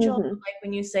an angel. Like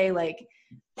when you say like,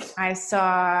 I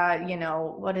saw,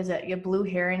 what is it? A blue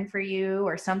heron for you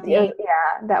or something. Yeah,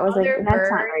 that was that's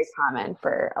not very common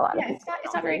for a lot of people.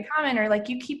 It's not very common. Or like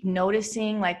you keep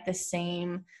noticing like the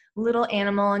same little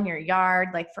animal in your yard.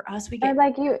 Like for us, we get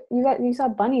like you saw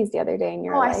bunnies the other day, and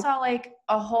I saw like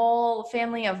a whole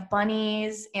family of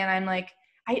bunnies, and I'm like,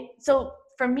 so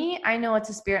for me, I know it's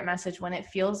a spirit message when it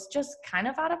feels just kind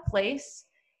of out of place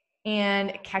and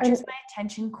it catches my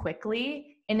attention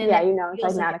quickly. And then it's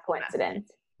like not a coincidence.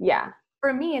 Yeah.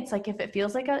 For me, it's like, if it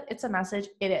feels like it's a message,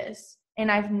 it is. And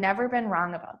I've never been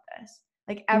wrong about this.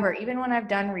 Like ever, even when I've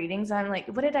done readings, I'm like,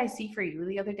 what did I see for you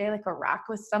the other day? Like a rock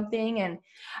with something. And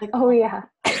like, oh yeah.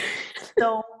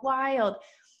 So wild.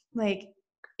 Like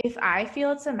if I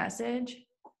feel it's a message,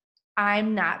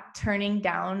 I'm not turning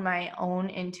down my own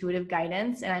intuitive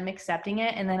guidance and I'm accepting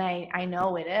it. And then I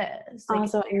know it is. Like,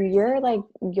 also, and you're like,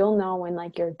 you'll know when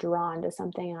like you're drawn to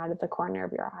something out of the corner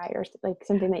of your eye or like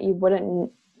something that you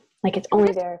wouldn't, like it's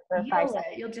only there for 5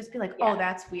 seconds. You'll just be like, oh,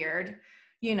 that's weird.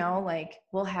 Like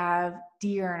we'll have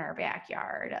deer in our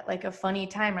backyard at like a funny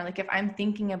time. Or like if I'm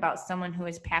thinking about someone who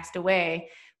has passed away,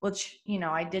 which,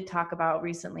 I did talk about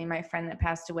recently, my friend that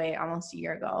passed away almost a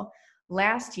year ago.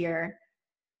 Last year,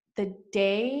 the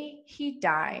day he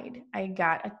died, I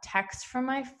got a text from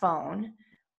my phone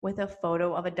with a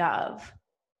photo of a dove.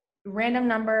 Random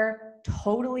number,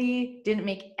 totally didn't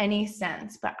make any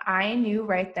sense. But I knew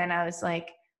right then, I was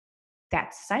like,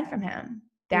 that's a sign from him.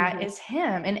 That is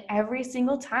him. And every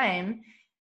single time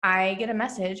I get a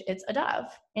message, it's a dove.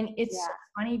 And it's so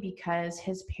funny because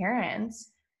his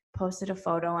parents posted a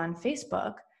photo on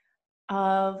Facebook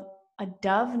of a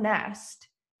dove nest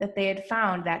that they had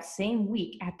found that same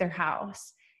week at their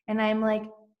house. And I'm like,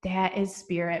 that is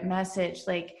spirit message.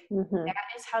 Like that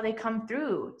is how they come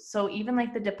through. So even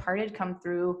like the departed come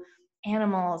through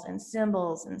animals and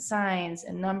symbols and signs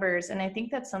and numbers. And I think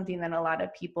that's something that a lot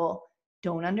of people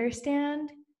don't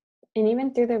understand. And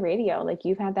even through the radio, like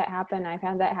you've had that happen, I've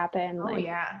had that happen. Oh like,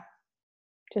 yeah.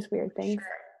 Just weird things. Sure.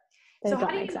 That So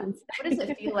don't make sense. what does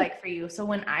it feel like for you? So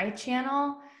when I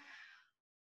channel,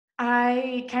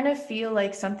 I kind of feel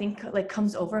like something like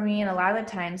comes over me. And a lot of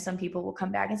the times some people will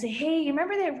come back and say, hey, you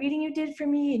remember that reading you did for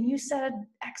me? And you said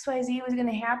XYZ was going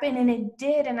to happen and it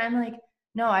did. And I'm like,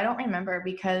 no, I don't remember,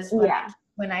 because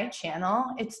when I channel,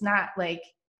 it's not like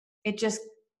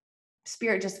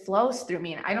spirit just flows through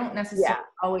me. And I don't necessarily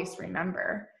always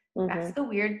remember. That's the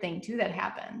weird thing too that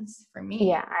happens for me.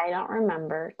 Yeah, I don't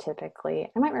remember typically.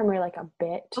 I might remember like a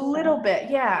bit. A little bit,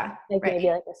 yeah. Like maybe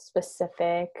like a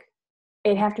specific,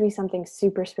 it'd have to be something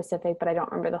super specific, but I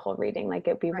don't remember the whole reading. Like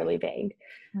it'd be really vague.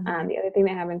 The other thing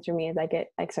that happens for me is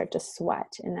I start to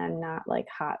sweat, and I'm not like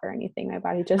hot or anything. My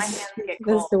body just my hands get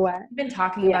cold. Sweat. I've been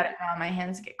talking about it now. My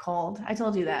hands get cold. I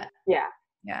told you that. Yeah.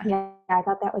 I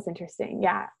thought that was interesting.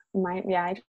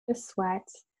 I just sweat.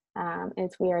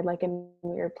 It's weird, like in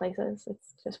weird places.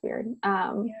 It's just weird.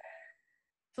 So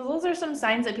those are some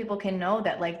signs that people can know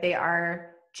that like they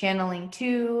are channeling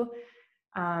too.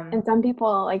 And some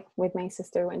people, like with my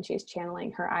sister, when she's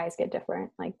channeling, her eyes get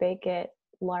different. Like they get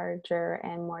larger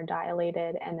and more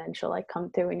dilated, and then she'll like come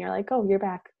through and you're like, oh, you're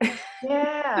back.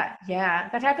 Yeah.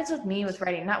 That happens with me with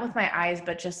writing, not with my eyes,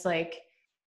 but just like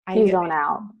you zone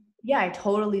out. Yeah, I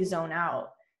totally zone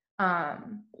out.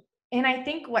 And I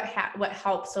think what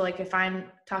helps, so like if I'm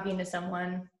talking to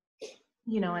someone,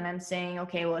 and I'm saying,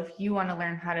 okay, well, if you want to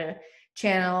learn how to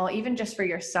channel, even just for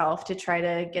yourself, to try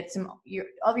to get some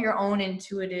of your own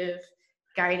intuitive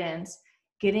guidance,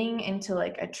 getting into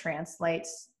like a trance-like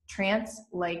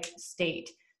state.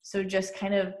 So just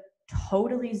kind of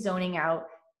totally zoning out,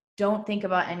 don't think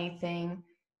about anything,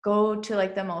 go to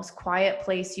like the most quiet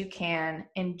place you can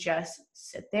and just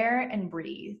sit there and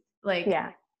breathe. Like,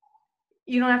 Yeah.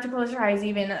 you don't have to close your eyes.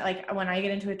 Even like when I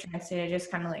get into a trance state, I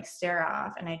just kind of like stare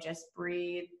off and I just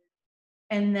breathe.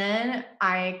 And then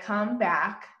I come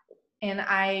back and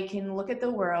I can look at the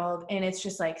world, and it's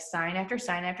just like sign after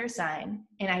sign after sign.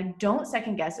 And I don't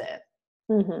second guess it,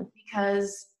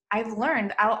 because I've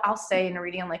learned, I'll say in a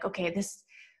reading, I'm like, okay, this,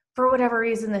 for whatever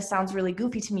reason, this sounds really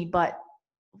goofy to me, but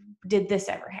did this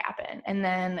ever happen? And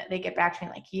then they get back to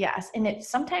me like, yes. And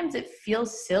sometimes it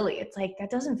feels silly. It's like, that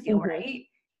doesn't feel right.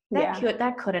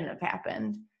 That couldn't have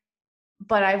happened.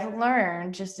 But I've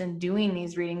learned just in doing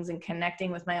these readings and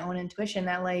connecting with my own intuition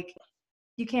that like,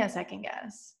 you can't second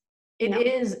guess.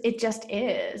 It just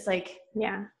is like,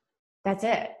 yeah, that's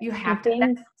it. You have to,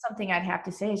 that's something I'd have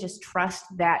to say, is just trust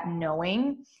that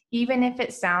knowing, even if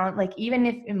it sounds like, even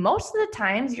if most of the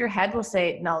times your head will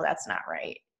say, no, that's not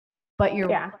right, but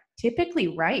you're typically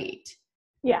right.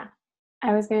 Yeah.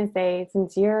 I was going to say,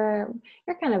 since you're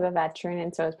kind of a veteran,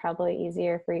 and so it's probably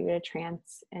easier for you to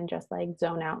trance and just like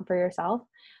zone out for yourself.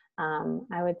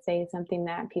 I would say something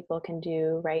that people can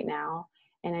do right now.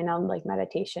 And I know like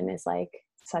meditation is like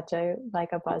such a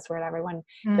buzzword. Everyone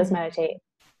does meditate.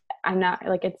 I'm not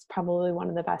like, it's probably one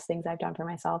of the best things I've done for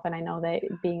myself. And I know that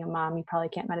being a mom, you probably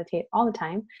can't meditate all the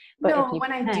time, but no,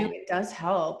 when I do, it does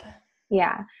help.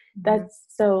 Yeah. That's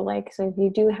so if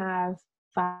you do have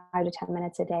 5 to 10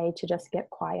 minutes a day to just get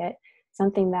quiet,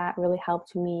 something that really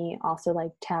helped me also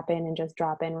like tap in and just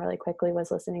drop in really quickly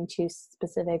was listening to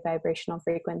specific vibrational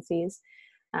frequencies,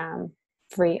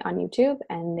 free on YouTube.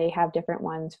 And they have different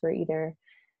ones for either,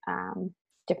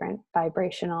 different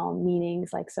vibrational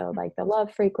meanings, like the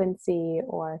love frequency,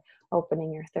 or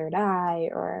opening your third eye,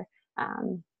 or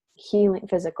healing,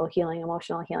 physical healing,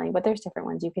 emotional healing. But there's different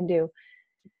ones you can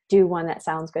do one that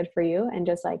sounds good for you, and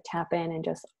just like tap in and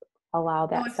just allow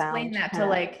that sound. Explain that to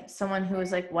like someone who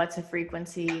is like, what's a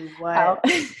frequency? What,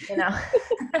 you know?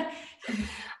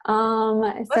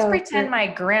 Let's pretend my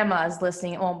grandma is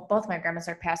listening. Well, both my grandmas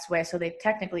are passed away, so they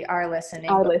technically are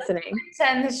listening. Let's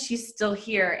pretend that she's still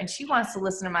here and she wants to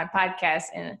listen to my podcast,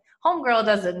 and homegirl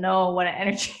doesn't know what an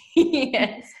energy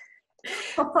is.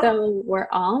 So we're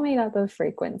all made up of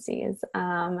frequencies.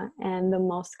 And the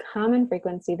most common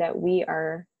frequency that we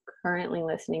are currently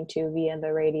listening to via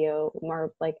the radio,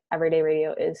 more like everyday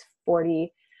radio, is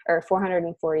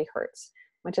 440 hertz,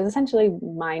 which is essentially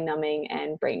mind numbing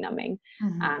and brain numbing.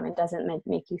 It doesn't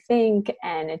make you think,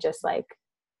 and it just like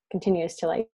continues to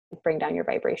like bring down your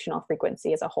vibrational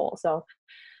frequency as a whole. So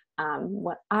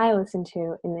what I listen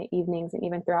to in the evenings and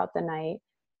even throughout the night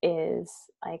is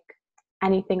like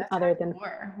anything other than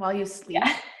while you sleep.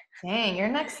 Dang, you're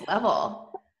next level.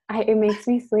 It makes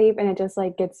me sleep, and it just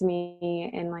like gets me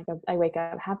in like I wake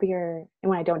up happier, and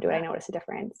when I don't do it, I notice a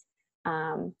difference.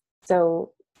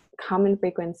 So common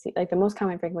frequency, like the most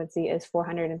common frequency, is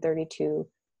 432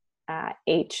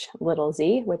 H little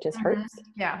z, which is hertz.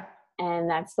 Yeah. And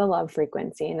that's the love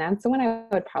frequency, and that's the one I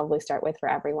would probably start with for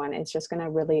everyone. It's just going to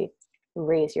really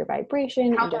raise your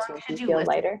vibration and just make you feel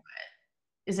lighter.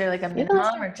 Is there like a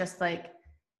minimum, or just like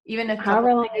even a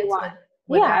however long you want?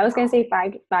 I was going to say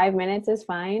 5 minutes is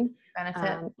fine.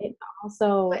 Benefit. It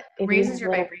also raises your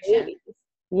vibration.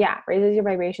 Raises your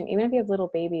vibration. Even if you have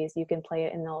little babies, you can play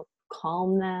it and they'll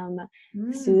calm them,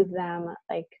 soothe them.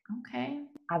 Like,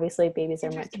 obviously babies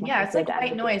are much more. Yeah, it's like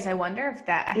white noise. I wonder if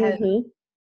that has.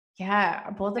 Yeah,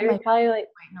 both of them probably like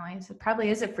white noise. It probably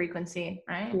is a frequency,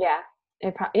 right? Yeah.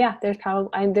 There's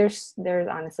probably there's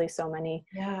honestly so many.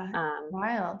 Yeah.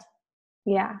 Wild.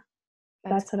 Yeah.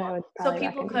 That's what I would probably So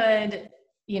people could,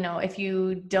 if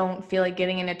you don't feel like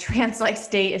getting in a trance-like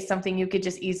state is something you could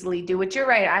just easily do, which you're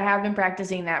right. I have been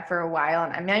practicing that for a while,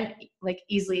 and I'm like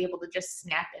easily able to just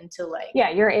snap into like. Yeah,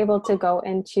 you're able to go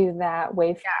into that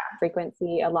wave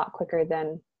frequency a lot quicker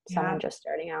than someone just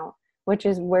starting out, which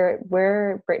is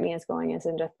where Brittany is going, is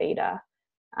into theta.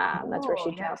 That's where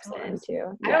she drops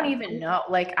into. I don't even know.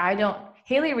 Like,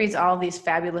 Haley reads all these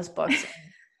fabulous books.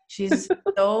 She's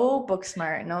so book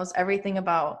smart, knows everything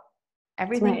about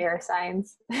everything. It's my air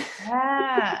signs.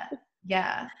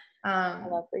 Yeah. I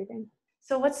love reading.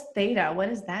 So what's theta? What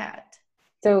is that?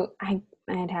 So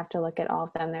I'd have to look at all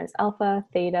of them. There's alpha,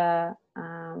 theta.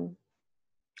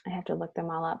 I have to look them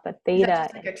all up, but theta. Is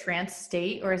that just like a trance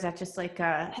state, or is that just like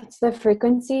it's the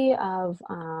frequency of,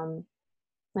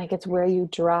 like it's where you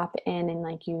drop in and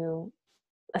like you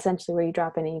essentially where you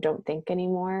drop in and you don't think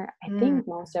anymore. I Mm. think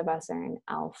most of us are in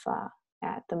alpha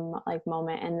at the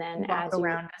moment, and then You walk as you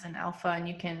around as an alpha and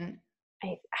you can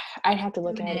I I'd have to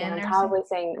look tune at it again. in I'm or something. probably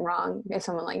saying it wrong if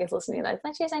someone like is listening to that. It's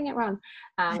like she's saying it wrong.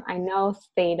 I know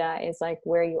theta is like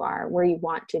where you are, where you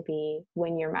want to be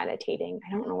when you're meditating. I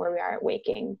don't know where we are at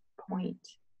waking Mm. point,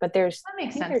 but there's That I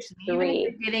makes think sense there's to me. Even if three.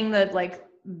 you're getting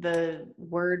the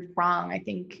word wrong, I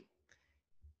think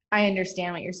I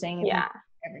understand what you're saying. I think Yeah,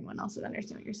 everyone else would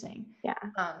understand what you're saying. yeah.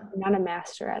 Um, I'm not a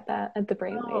master at that at the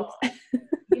brain no, waves.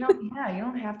 you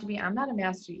don't have to be. I'm not a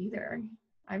master either.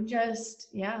 I'm just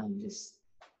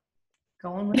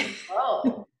going with the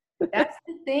flow. That's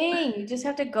the thing. You just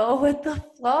have to go with the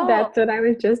flow. That's what I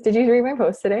was just. Did you read my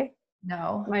post today?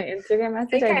 No. My Instagram I message.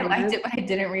 think I I liked didn't. it, but I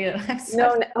didn't read it. I'm No, such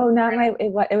no, oh, not my.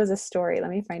 It was a story. Let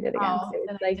me find it again. So oh,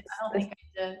 then it's I, like I don't the think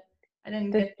I did. I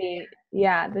didn't the get theme,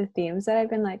 yeah, the themes that I've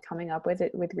been like coming up with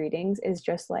it with readings is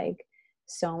just like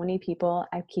so many people.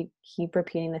 I keep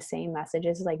repeating the same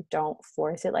messages. Like, don't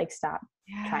force it. Like, stop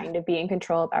yeah. trying to be in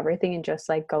control of everything and just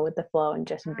like go with the flow and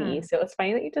just be. Mm. So it's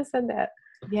funny that you just said that.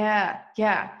 Yeah,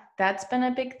 yeah. That's been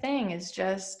a big thing is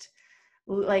just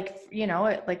like,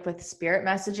 like with spirit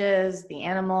messages, the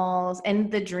animals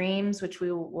and the dreams, which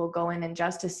will go in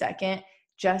just a second,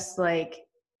 just like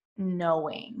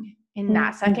knowing and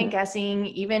not second Mhm. guessing,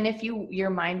 even if your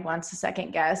mind wants to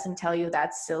second guess and tell you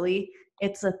that's silly,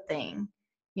 it's a thing,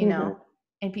 you know?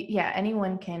 Mhm. And yeah,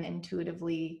 anyone can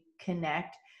intuitively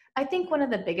connect. I think one of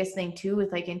the biggest thing too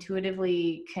with like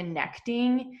intuitively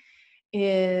connecting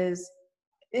is,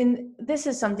 and this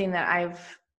is something that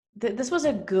this was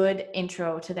a good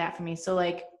intro to that for me. So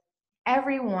like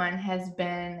everyone has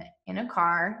been in a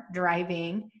car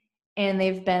driving and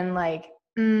they've been like,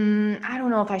 I don't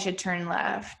know if I should turn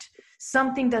left.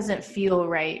 Something doesn't feel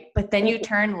right. But then you Mhm.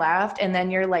 turn left and then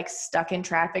you're like stuck in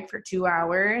traffic for 2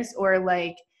 hours, or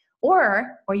like,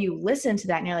 or you listen to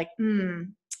that and you're like,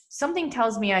 something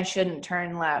tells me I shouldn't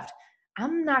turn left.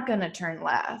 I'm not going to turn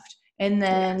left. And Yeah.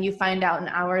 then you find out an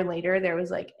hour later there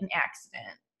was like an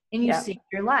accident and you Yeah. saved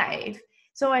your life.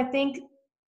 So I think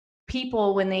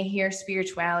people, when they hear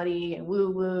spirituality and woo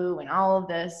woo and all of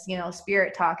this,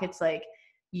 spirit talk, it's like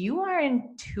you are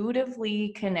intuitively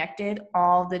connected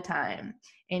all the time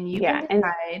and you can Yeah. And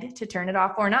decide to turn it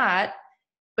off or not,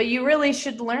 but you really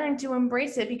should learn to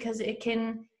embrace it because it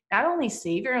can not only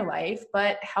save your life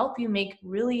but help you make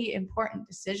really important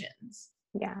decisions.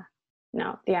 yeah.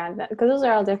 No, yeah, because those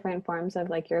are all different forms of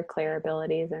like your clear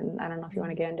abilities, and I don't know if you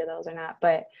want to get into those or not,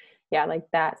 but yeah, like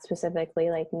that specifically,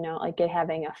 like no, like it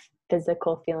having a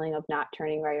physical feeling of not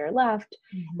turning right or left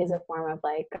is Mm-hmm. a form of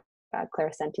like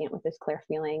clairsentient, with this clear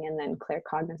feeling, and then clear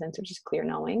cognizance, which is clear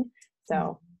knowing.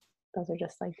 So those are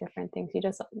just like different things. You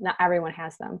just not everyone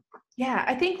has them. Yeah,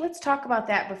 I think let's talk about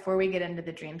that before we get into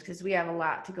the dreams because we have a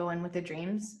lot to go in with the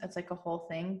dreams. That's like a whole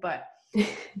thing. But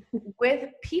with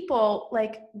people,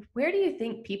 like, where do you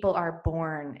think people are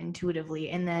born intuitively?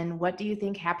 And then what do you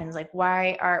think happens? Like,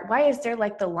 why is there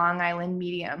like the Long Island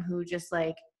medium who just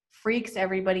like freaks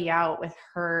everybody out with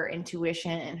her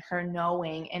intuition and her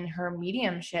knowing and her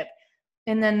mediumship?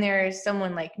 And then there's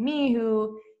someone like me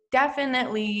who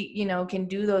definitely, can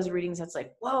do those readings. That's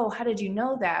like, whoa, how did you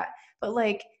know that? But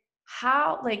like,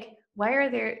 why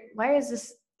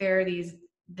there are these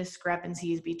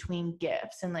discrepancies between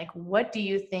gifts? And like, what do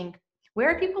you think, where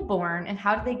are people born and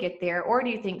how do they get there? Or do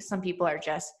you think some people are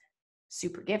just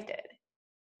super gifted?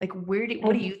 Like, what do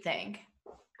I you think?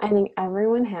 I think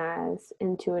everyone has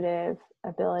intuitive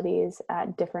abilities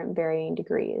at different varying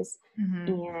degrees.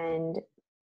 Mm-hmm. And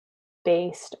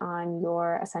based on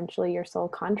your essentially your soul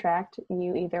contract,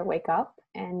 you either wake up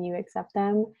and you accept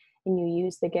them and you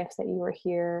use the gifts that you were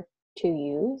here to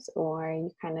use, or you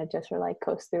kind of just are like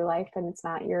coast through life and it's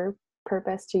not your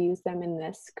purpose to use them in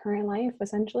this current life,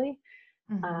 essentially.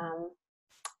 Mm-hmm. Um,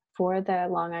 for the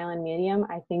Long Island medium,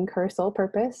 I think her sole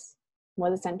purpose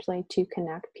was essentially to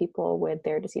connect people with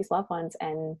their deceased loved ones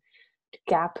and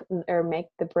gap or make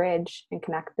the bridge and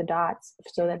connect the dots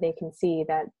so that they can see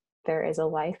that there is a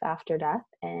life after death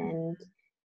and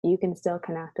you can still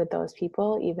connect with those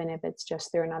people even if it's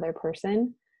just through another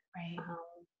person. Right. um,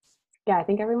 yeah, I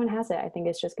think everyone has it. I think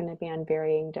it's just going to be on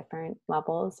varying different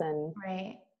levels. And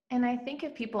Right. And I think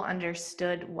if people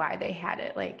understood why they had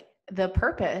it, like the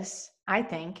purpose, I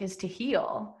think, is to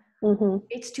heal. mm-hmm.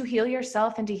 It's to heal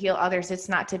yourself and to heal others. It's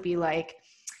not to be like,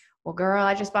 well, girl,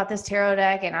 I just bought this tarot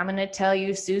deck and I'm going to tell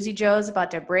you Susie Joe's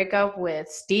about to break up with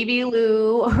Stevie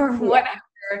Lou or Yeah.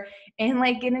 whatever. And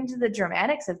like get into the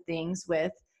dramatics of things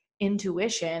with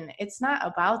intuition. It's not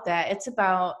about that. It's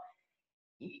about,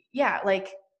 yeah, like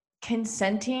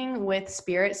consenting with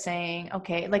spirit saying,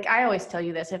 okay, like I always tell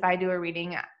you this, if I do a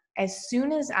reading, as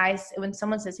soon as when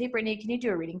someone says, hey, Brittany, can you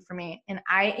do a reading for me? And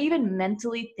I even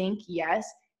mentally think yes,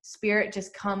 spirit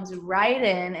just comes right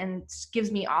in and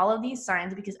gives me all of these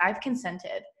signs because I've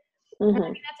consented. And I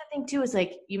think that's the thing too, is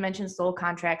like you mentioned soul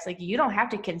contracts, like you don't have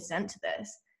to consent to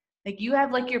this. Like you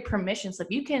have like your permission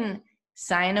slip. You can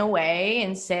sign away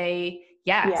and say,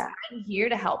 yes, I'm here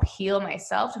to help heal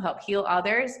myself, to help heal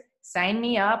others. Sign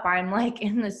me up. I'm like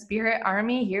in the spirit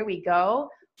army. Here we go.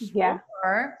 Yeah.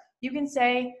 Or you can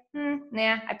say,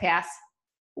 nah, I pass.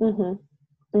 And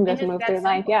just move through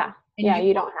life. Yeah. And yeah,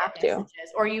 you don't have to.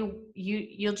 Or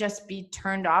you'll just be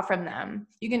turned off from them.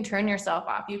 You can turn yourself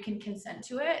off. You can consent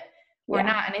to it or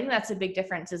not. And I think that's a big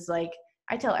difference is like,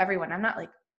 I tell everyone, I'm not like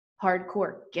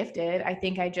hardcore gifted. I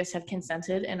think I just have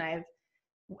consented and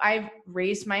I've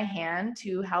raised my hand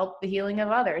to help the healing of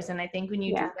others. And I think when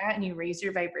you do that and you raise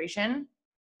your vibration,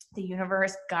 the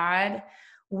universe, God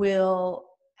will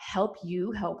help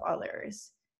you help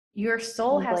others. Your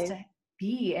soul has to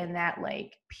be in that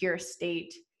like pure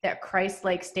state, that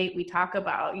Christ-like state we talk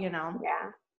about, you know,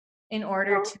 in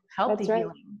order to help the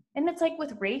healing. And it's like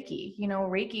with Reiki, you know,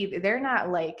 Reiki, they're not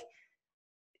like,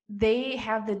 they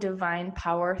have the divine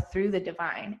power through the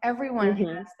divine. Everyone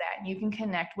has that. You can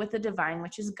connect with the divine,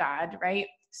 which is God, right?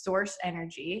 Source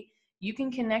energy. You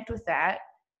can connect with that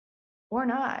or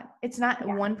not. It's not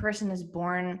one person is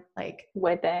born like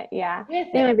with it. Yeah. They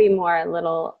might be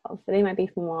they might be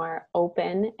more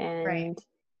open and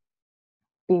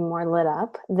be more lit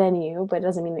up than you, but it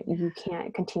doesn't mean that you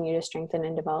can't continue to strengthen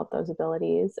and develop those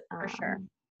abilities. For sure.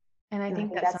 And I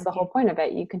think that's the whole point of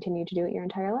it. You continue to do it your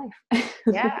entire life.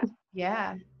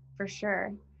 Yeah, for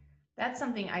sure. That's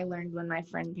something I learned when my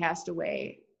friend passed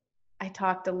away. I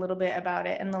talked a little bit about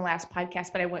it in the last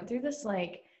podcast, but I went through this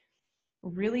like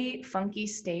really funky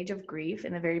stage of grief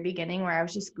in the very beginning where I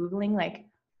was just Googling like,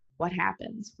 what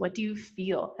happens? What do you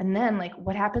feel? And then like,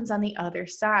 what happens on the other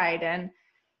side? And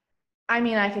I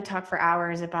mean, I could talk for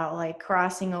hours about like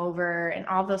crossing over and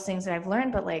all those things that I've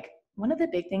learned, but like one of the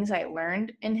big things I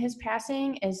learned in his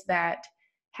passing is that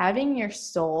having your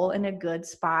soul in a good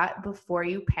spot before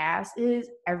you pass is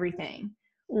everything.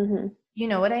 You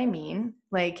know what I mean?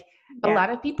 Like a lot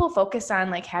of people focus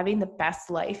on like having the best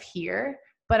life here,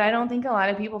 but I don't think a lot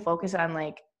of people focus on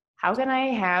like, how can I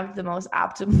have the most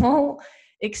optimal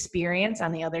experience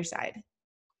on the other side?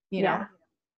 You know?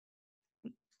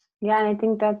 Yeah. And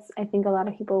I think a lot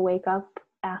of people wake up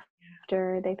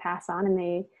after they pass on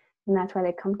and that's why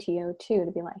they come to you too,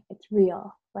 to be like, it's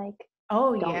real. Like,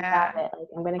 don't doubt it. Like,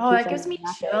 I'm going to keep that gives me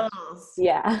chills.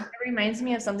 Yeah. It reminds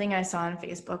me of something I saw on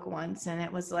Facebook once. And it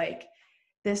was like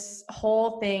this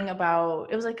whole thing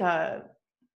about, it was like an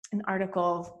article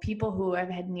of people who have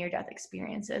had near-death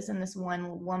experiences. And this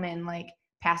one woman like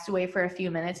passed away for a few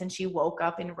minutes and she woke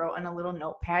up and wrote on a little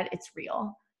notepad, it's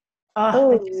real.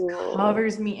 It just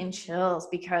covers me in chills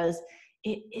because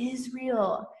it is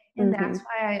real. And that's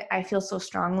why I feel so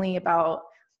strongly about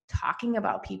talking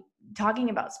about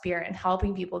spirit and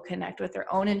helping people connect with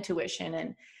their own intuition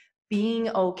and being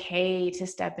okay to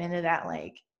step into that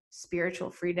like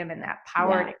spiritual freedom and that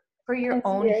power for your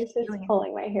own healing. Just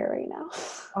pulling my hair right now.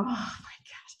 Oh my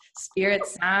gosh. Spirit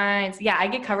signs. Yeah, I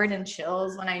get covered in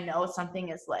chills when I know something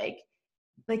is like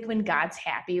when God's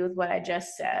happy with what I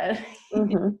just said. You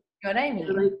know what I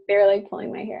mean? They're like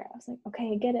pulling my hair. I was like,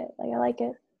 okay, I get it. Like, I like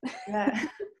it. Yeah.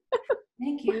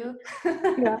 Thank you.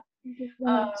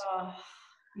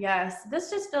 Yes. This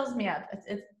just fills me up.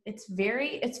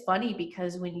 It's funny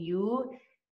because when you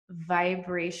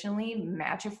vibrationally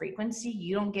match a frequency,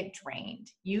 you don't get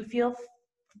drained. You feel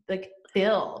like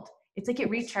filled. It's like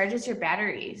it recharges your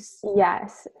batteries.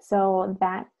 Yes. So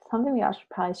that's something we all should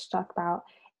probably talk about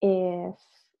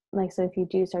if you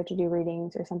do start to do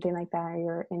readings or something like that, or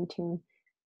you're in tune,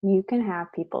 you can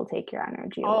have people take your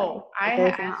energy away. I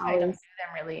don't do them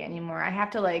really anymore. I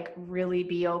have to like really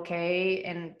be okay,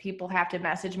 and people have to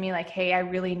message me like, hey, I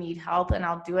really need help, and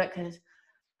I'll do it. Because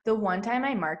the one time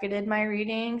I marketed my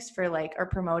readings for like, or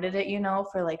promoted it,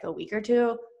 for like a week or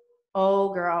two,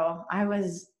 oh girl, I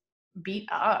was beat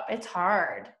up. It's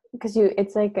hard. Because you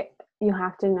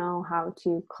have to know how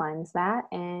to cleanse that,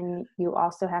 and you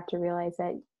also have to realize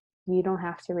that you don't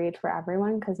have to read for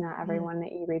everyone, because not everyone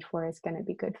that you read for is going to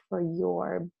be good for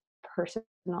your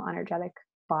personal energetic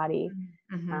body.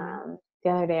 The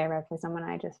other day I read for someone,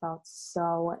 I just felt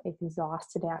so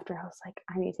exhausted after. I was like,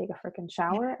 I need to take a freaking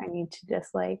shower. I need to just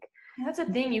that's the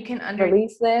thing, you can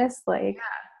release this.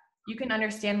 You can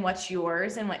understand what's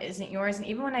yours and what isn't yours. And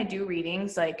even when I do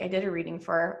readings, like I did a reading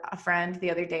for a friend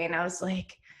the other day, and I was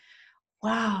like,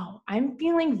 wow, I'm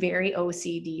feeling very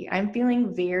OCD. I'm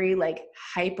feeling very like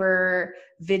hyper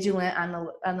vigilant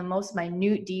on the most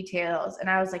minute details. And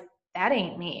I was like, that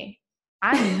ain't me.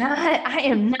 I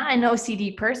am not an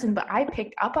OCD person, but I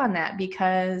picked up on that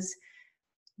because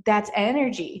that's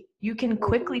energy. You can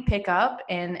quickly pick up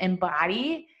and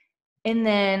embody. And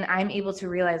then I'm able to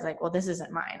realize like, well, this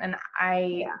isn't mine. And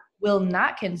I will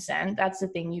not consent. That's the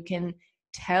thing. You can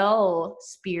tell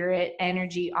spirit,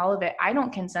 energy, all of it. I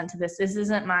don't consent to this. This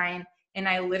isn't mine. And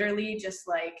I literally just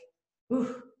like,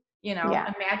 ooh,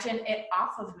 imagine it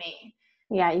off of me.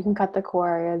 Yeah, you can cut the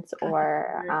cords,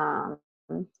 or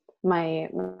my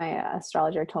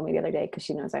astrologer told me the other day, because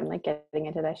she knows I'm like getting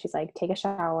into this. She's like, take a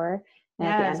shower, and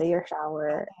at the end of your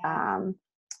shower,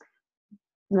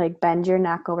 like bend your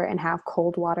neck over and have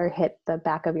cold water hit the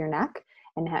back of your neck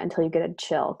and until you get a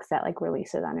chill, because that like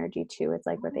releases energy too. It's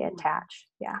like where they attach.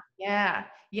 Yeah.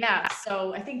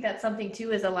 So I think that's something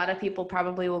too, is a lot of people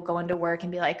probably will go into work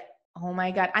and be like, oh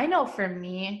my God. I know for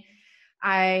me,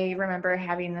 I remember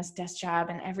having this desk job,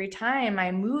 and every time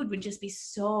my mood would just be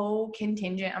so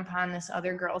contingent upon this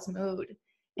other girl's mood.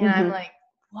 And I'm like,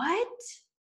 what?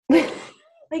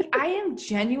 Like I am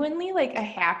genuinely like a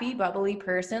happy, bubbly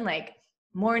person, like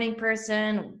morning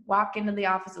person, walk into the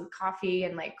office with coffee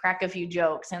and like crack a few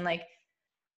jokes. And like,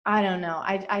 I don't know.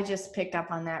 I just picked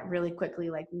up on that really quickly,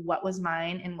 like what was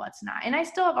mine and what's not. And I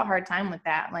still have a hard time with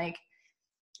that. Like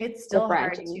it's still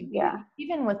hard to,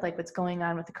 even with like what's going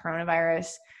on with the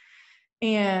coronavirus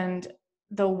and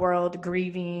the world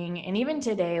grieving. And even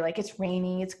today, like it's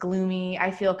rainy, it's gloomy.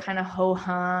 I feel kind of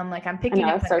ho-hum. Like I'm picking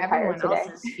up on everyone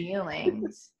else's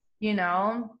feelings,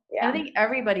 Yeah. I think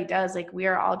everybody does. Like we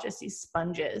are all just these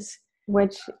sponges.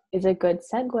 Which is a good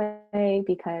segue,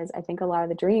 because I think a lot of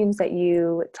the dreams that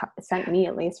you sent me,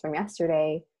 at least from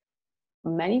yesterday,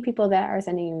 many people that are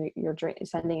sending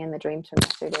in the dreams from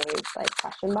yesterday's like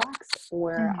question box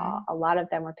were a lot of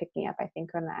them were picking up, I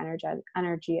think, on the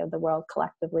energy of the world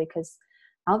collectively. Because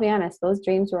I'll be honest, those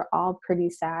dreams were all pretty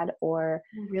sad or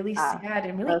really sad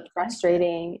and really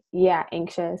frustrating,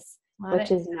 anxious,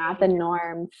 which is not the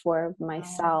norm for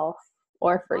myself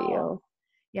or for you.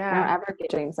 Yeah. I don't ever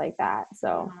get dreams like that.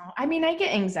 So, I mean, I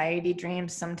get anxiety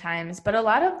dreams sometimes, but a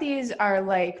lot of these are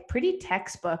like pretty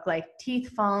textbook, like teeth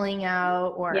falling out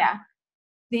or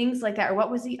things like that. Or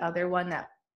what was the other one that,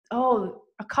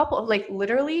 a couple, like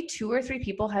literally 2 or 3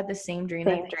 people had the same dream.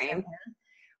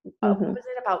 What was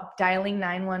it about dialing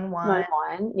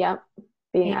 911? Yep.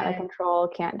 Being out of control,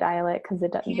 can't dial it because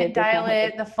it doesn't. Can't dial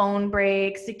it. The phone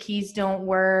breaks. The keys don't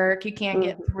work. You can't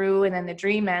get through, and then the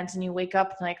dream ends, and you wake up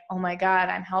and like, oh my God,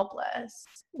 I'm helpless.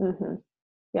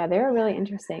 Yeah, they were really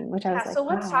interesting. Which I was like, so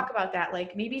let's talk about that.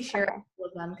 Like maybe share a couple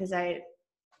of them, because I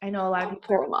know a lot of people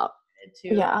pull them up too.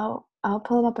 Yeah, I'll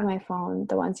pull it up on my phone,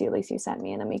 the ones you sent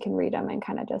me, and then we can read them and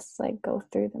kind of just like go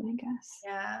through them, I guess.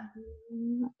 Yeah.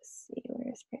 Let's see,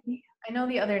 where's Brittany? I know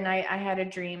the other night I had a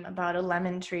dream about a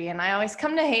lemon tree, and I always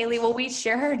come to Haley. Well, we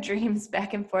share our dreams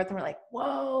back and forth, and we're like,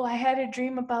 whoa, I had a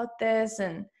dream about this.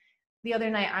 And the other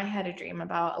night I had a dream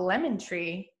about a lemon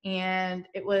tree, and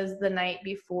it was the night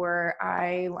before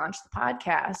I launched the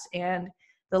podcast, and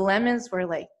the lemons were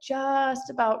like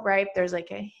just about ripe. There's like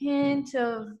a hint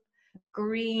of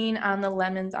green on the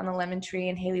lemons on the lemon tree,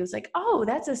 and Haley was like, oh,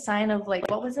 that's a sign of like,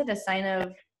 what was it? A sign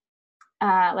of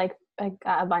like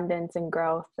abundance and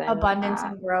growth. It's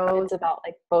about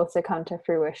like both to come to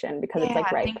fruition, because it's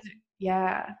like ripe.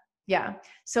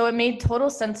 So it made total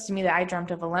sense to me that I dreamt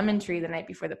of a lemon tree the night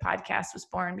before the podcast was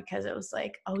born, because it was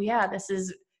like, oh yeah,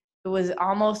 it was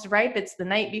almost ripe. It's the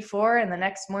night before, and the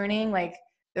next morning, like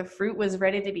the fruit was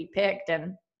ready to be picked,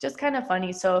 and just kind of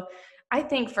funny. So I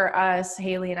think for us,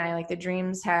 Haley and I, like the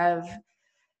dreams have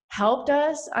helped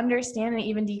us understand and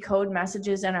even decode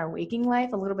messages in our waking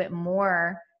life a little bit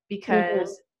more,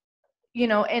 because,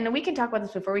 and we can talk about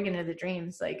this before we get into the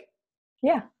dreams, like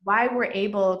why we're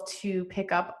able to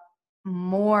pick up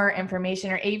more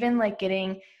information, or even like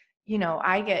getting,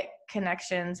 I get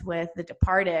connections with the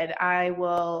departed. I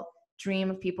will dream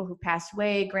of people who passed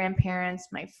away, grandparents,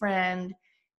 my friend,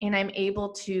 and I'm able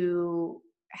to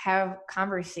have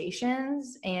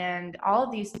conversations and all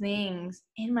of these things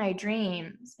in my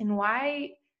dreams. And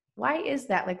why is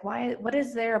that? Like, what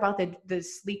is there about the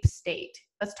sleep state?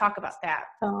 Let's talk about that.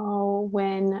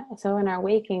 So in our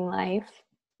waking life,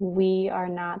 we are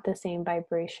not the same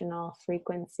vibrational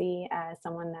frequency as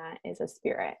someone that is a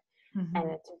spirit.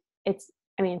 And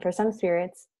I mean, for some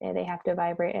spirits, they have to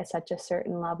vibrate at such a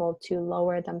certain level to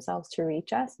lower themselves to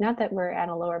reach us. Not that we're at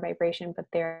a lower vibration, but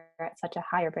they're at such a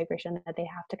higher vibration that they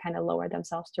have to kind of lower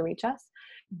themselves to reach us.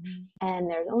 And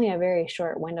there's only a very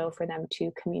short window for them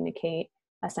to communicate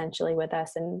essentially with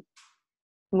us. And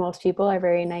most people are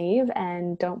very naive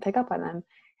and don't pick up on them.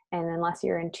 And unless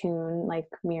you're in tune, like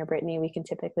me or Brittany, we can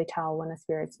typically tell when a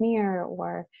spirit's near,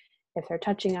 or if they're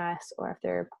touching us, or if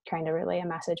they're trying to relay a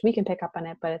message. We can pick up on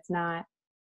it, but it's not,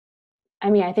 I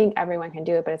mean, I think everyone can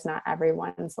do it, but it's not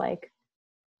everyone's like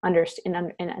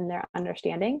in their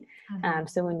understanding. Mm-hmm.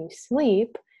 So when you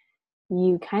sleep,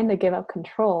 you kind of give up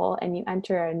control and you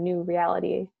enter a new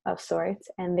reality of sorts,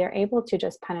 and they're able to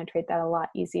just penetrate that a lot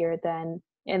easier than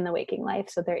in the waking life.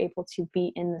 So they're able to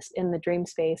be in the dream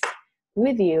space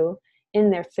with you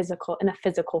in a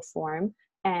physical form,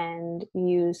 and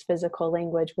use physical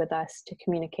language with us to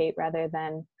communicate rather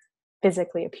than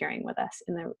physically appearing with us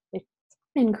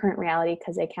in current reality,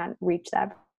 because they can't reach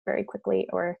that very quickly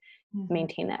or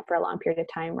maintain that for a long period of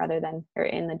time, rather than, or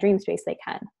in the dream space they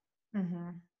can. Mm-hmm.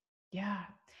 Yeah.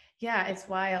 Yeah. It's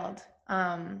wild.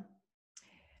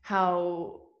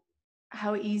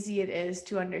 How easy it is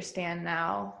to understand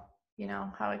now,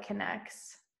 how it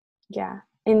connects. Yeah.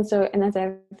 And that's the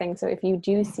other thing. So if you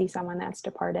do see someone that's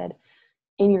departed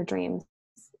in your dreams,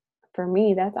 for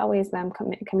me, that's always them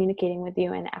communicating with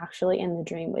you and actually in the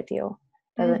dream with you.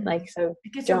 Mm-hmm. Like, so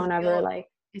It's don't ever like,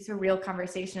 it's a real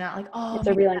conversation, not like, oh, it's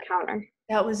a real encounter.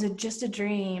 that was just a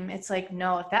dream. It's like,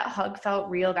 no, if that hug felt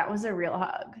real, that was a real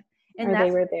hug. And Or that's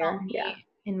they were what there. helped me Yeah.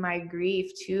 in my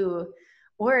grief too,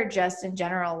 or just in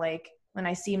general. Like when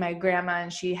I see my grandma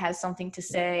and she has something to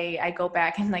say, I go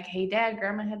back and like, hey dad,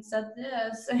 grandma had said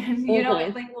this, and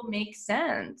it like will make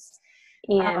sense.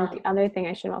 And the other thing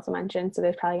I should also mention, so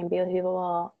there's probably gonna be people,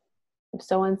 well,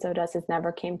 so-and-so does this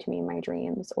never came to me in my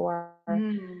dreams, or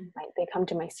they come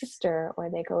to my sister, or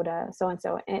they go to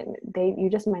so-and-so, and you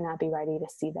just might not be ready to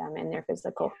see them in their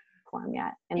physical form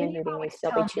yet, and the reading may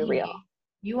still be too real.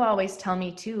 You always tell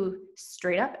me to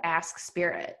straight up ask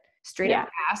spirit, straight up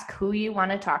ask who you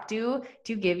want to talk to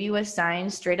give you a sign.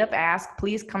 Straight up ask,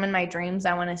 please come in my dreams,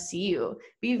 I want to see you.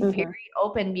 Be very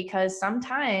open, because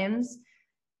sometimes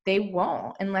they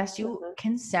won't unless you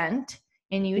consent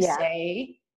and you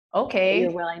say, okay,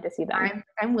 you're willing to see them.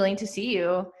 I'm willing to see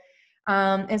you.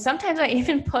 And sometimes I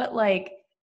even put like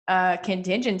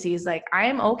contingencies, like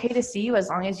I'm okay to see you as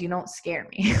long as you don't scare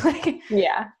me.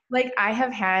 Like I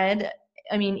have had,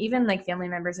 I mean, even like family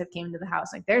members have came to the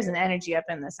house, like there's an energy up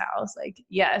in this house. Like,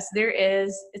 yes, there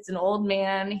is. It's an old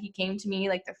man. He came to me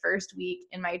like the first week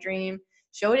in my dream,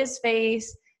 showed his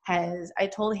face. I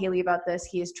told Haley about this.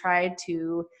 He has tried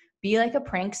to be like a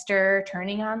prankster,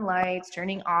 turning on lights,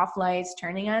 turning off lights,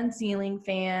 turning on ceiling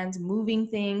fans, moving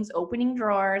things, opening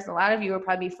drawers. A lot of you are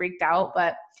probably freaked out,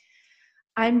 but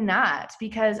I'm not,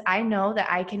 because I know that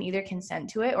I can either consent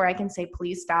to it or I can say,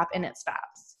 please stop, and it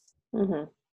stops.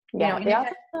 Yeah, they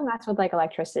also mess with like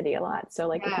electricity a lot. So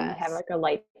like if you have like a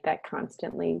light that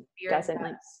constantly doesn't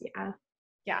like,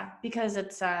 because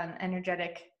it's an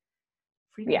energetic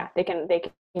frequency. Yeah, they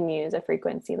can use a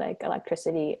frequency like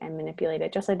electricity and manipulate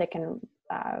it, just like they can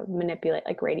manipulate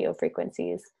like radio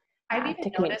frequencies. I've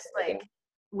even noticed like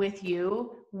with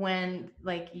you, when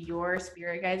like your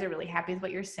spirit guides are really happy with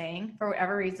what you're saying, for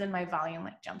whatever reason, my volume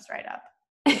like jumps right up.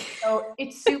 So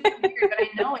it's super weird, but I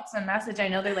know it's a message. I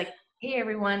know they're like, hey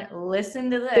everyone, listen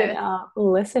to this.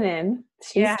 Listen in.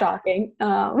 She's talking.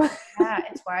 Yeah,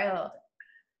 it's wild.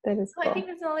 That is cool. I think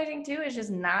that's another thing too, is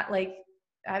just not like,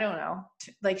 I don't know,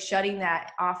 like shutting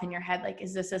that off in your head. Like,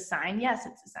 is this a sign? Yes,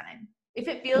 it's a sign. If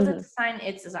it feels it's a sign,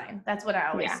 it's a sign. That's what I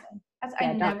always say.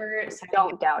 I never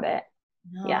don't doubt it.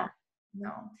 No.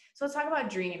 So let's talk about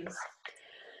dreams.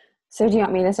 So do you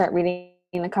want me to start reading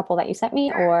the couple that you sent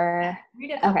me, or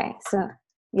read a couple.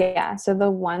 Okay, so the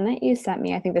one that you sent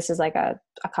me, I think this is like a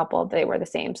couple, they were the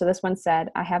same. So this one said,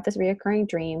 I have this reoccurring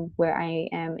dream where I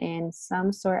am in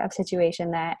some sort of situation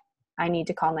that I need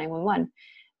to call 911.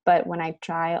 But when I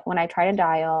try to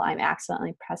dial, I'm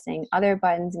accidentally pressing other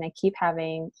buttons and I keep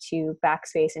having to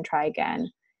backspace and try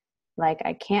again. Like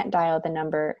I can't dial the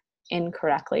number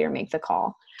incorrectly or make the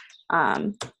call.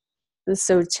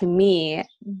 So to me,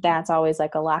 that's always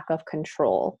like a lack of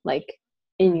control, like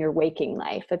in your waking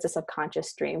life. It's a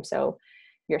subconscious dream. So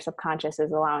your subconscious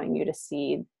is allowing you to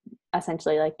see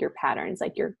essentially like your patterns,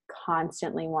 like you're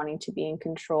constantly wanting to be in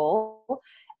control,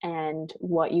 and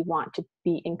what you want to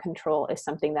be in control is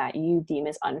something that you deem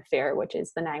as unfair, which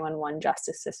is the 911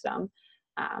 justice system.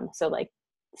 So like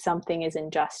something is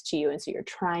unjust to you, and so you're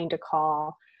trying to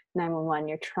call 911,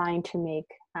 you're trying to make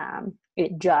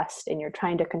it just, and you're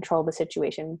trying to control the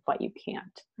situation, but you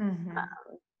can't.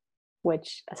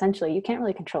 Which essentially you can't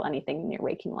really control anything in your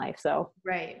waking life. So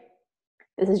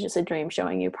this is just a dream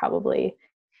showing you probably,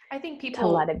 I think, people to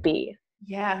let it be.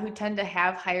 Yeah, who tend to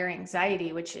have higher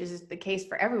anxiety, which is the case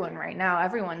for everyone right now.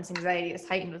 Everyone's anxiety is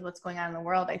heightened with what's going on in the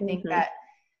world. I think that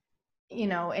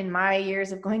in my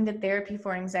years of going to therapy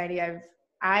for anxiety,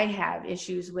 I have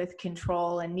issues with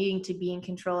control and needing to be in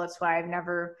control. That's why I've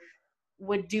never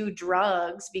would do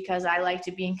drugs, because I like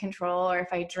to be in control. Or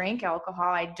if I drank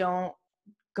alcohol, I don't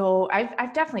go.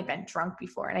 I've definitely been drunk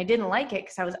before, and I didn't like it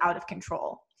because I was out of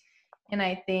control. And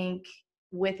I think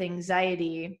with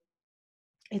anxiety,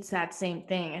 it's that same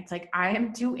thing. It's like I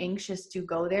am too anxious to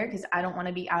go there because I don't want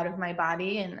to be out of my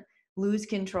body and lose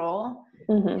control.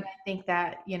 Mm-hmm. And I think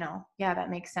that, that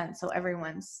makes sense. So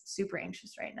everyone's super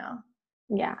anxious right now.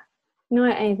 Yeah. No,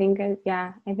 I think,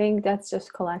 I think that's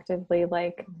just collectively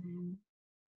like,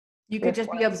 you could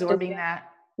just be absorbing that.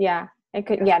 Yeah. It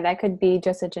could, that could be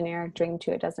just a generic dream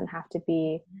too. It doesn't have to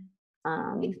be,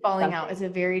 teeth falling out is a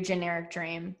very generic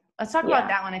dream. Let's talk about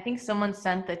that one. I think someone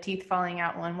sent the teeth falling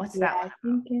out one. What's that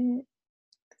one?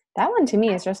 That one to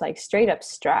me is just like straight up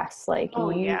stress. Like,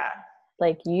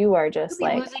 like you are just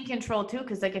like losing control too.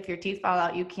 Cause like if your teeth fall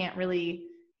out, you can't really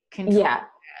control that.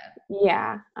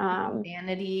 Yeah.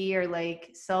 Vanity or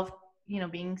like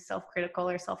being self-critical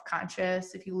or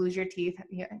self-conscious. If you lose your teeth,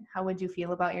 how would you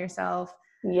feel about yourself?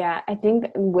 Yeah. I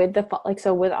think with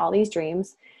with all these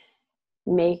dreams,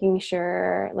 making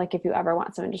sure, like, if you ever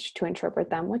want someone to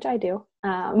interpret them, which I do,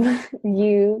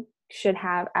 you should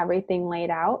have everything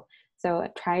laid out.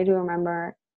 So try to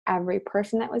remember every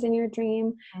person that was in your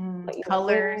dream.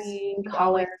 Colors. You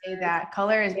always say that.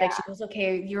 Color is big. She goes,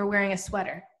 okay, you were wearing a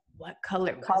sweater. What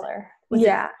color was it? Was it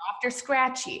soft or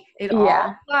scratchy? It all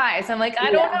applies. I'm like,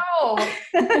 I don't know.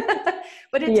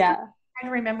 But it's trying to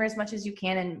remember as much as you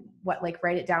can and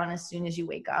write it down as soon as you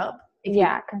wake up.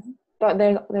 But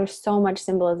there's so much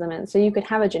symbolism in it. So you could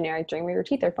have a generic dream where your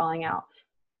teeth are falling out.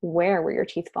 Where were your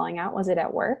teeth falling out? Was it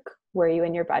at work? Were you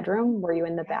in your bedroom? Were you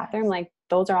in the bathroom? Like,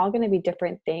 those are all going to be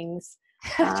different things.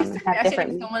 Just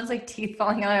imagine someone's like teeth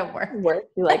falling out at work.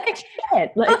 You're like,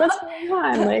 shit, like what's going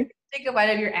on? Like, take a bite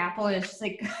of your apple and it's just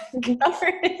like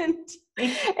covered in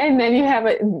teeth. And then you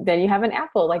have an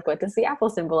apple. Like, what does the apple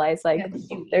symbolize? Like,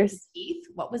 there's teeth.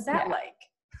 What was that like?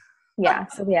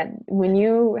 So when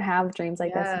you have dreams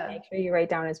like this, make sure you write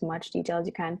down as much detail as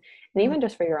you can, and even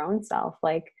just for your own self,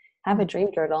 like, have a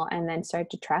dream journal and then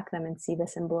start to track them and see the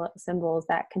symbols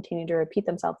that continue to repeat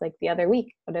themselves. Like the other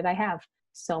week, what did I have?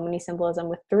 So many symbolism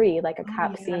with 3, like a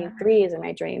cop seeing 3 is in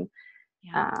my dream.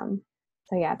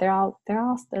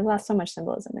 There's so much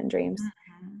symbolism in dreams.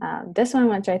 This one,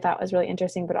 which I thought was really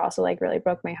interesting, but also like really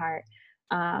broke my heart,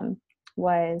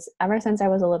 was ever since I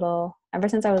was little,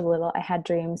 I had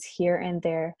dreams here and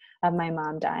there of my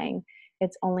mom dying.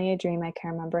 It's only a dream I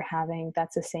can remember having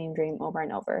that's the same dream over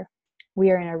and over.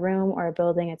 We are in a room or a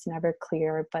building, it's never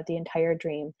clear, but the entire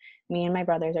dream, me and my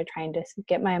brothers are trying to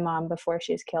get my mom before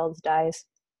she's killed, dies.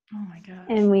 Oh my gosh.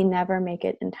 And we never make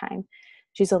it in time.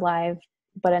 She's alive,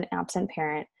 but an absent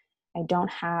parent. I don't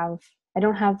have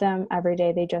them every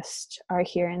day. They just are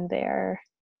here and there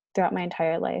throughout my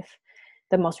entire life.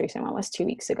 The most recent one was 2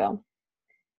 weeks ago.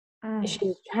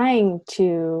 She's trying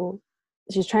to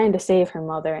save her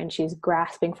mother, and she's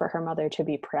grasping for her mother to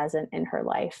be present in her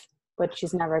life, but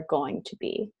she's never going to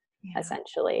be,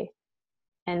 essentially.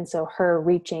 And so her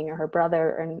reaching, or her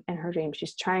brother in her dream,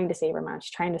 she's trying to save her mom.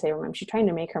 She's trying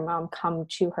to make her mom come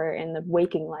to her in the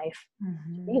waking life,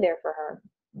 be there for her,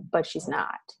 but she's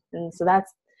not. And so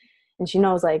and she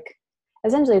knows, like,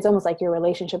 essentially it's almost like your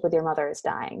relationship with your mother is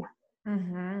dying.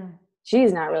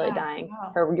 She's not really dying.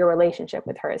 Your relationship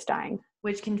with her is dying.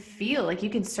 Which can feel like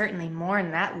you can certainly mourn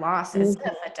that loss as if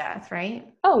a death,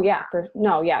 right? Oh yeah.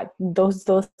 Those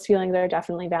feelings are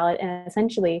definitely valid. And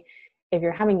essentially, if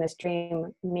you're having this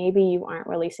dream, maybe you aren't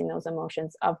releasing those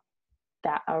emotions of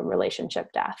that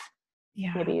relationship death.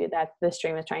 Yeah. Maybe that this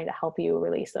dream is trying to help you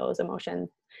release those emotions.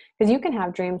 Because you can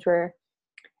have dreams where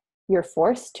you're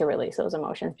forced to release those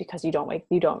emotions because you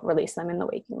don't release them in the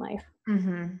waking life.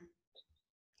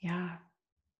 Yeah,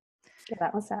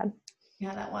 that was sad.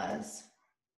 Yeah, that was.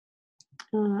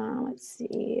 Let's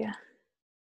see.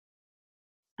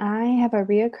 I have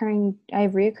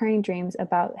reoccurring dreams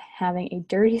about having a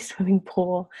dirty swimming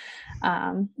pool,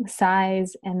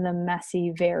 size and the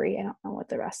messy vary. I don't know what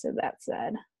the rest of that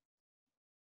said.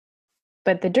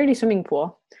 But the dirty swimming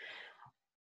pool,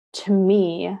 to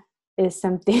me, is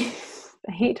something,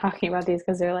 I hate talking about these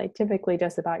because they're like typically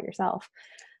just about yourself.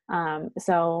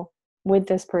 So with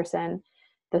this person,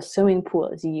 the swimming pool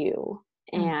is you,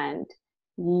 and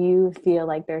you feel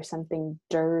like there's something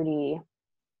dirty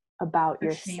about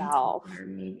yourself.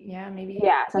 Maybe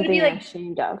something you're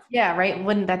ashamed of. Yeah, right.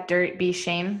 Wouldn't that dirt be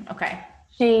shame? Okay.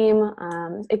 Shame.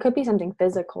 It could be something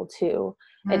physical too.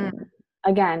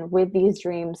 Again, with these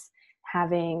dreams,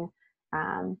 having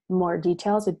more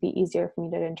details, it'd be easier for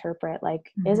me to interpret,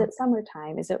 like, is it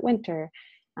summertime? Is it winter?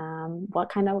 What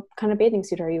kind of bathing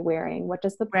suit are you wearing? What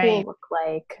does the pool look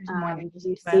like? Do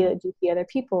you see other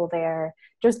people there?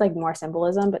 Just like more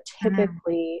symbolism, but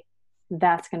typically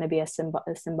that's going to be a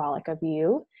symbolic of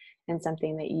you and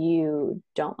something that you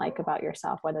don't like about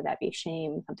yourself, whether that be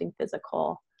shame, something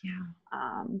physical.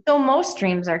 Yeah. So most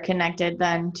dreams are connected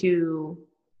then to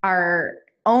our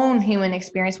own human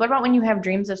experience. What about when you have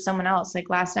dreams of someone else? Like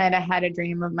last night I had a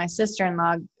dream of my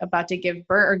sister-in-law about to give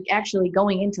birth, or actually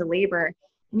going into labor.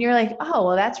 And you're like, oh,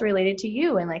 well, that's related to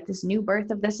you and like this new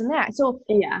birth of this and that. So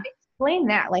explain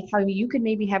that, like how you could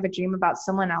maybe have a dream about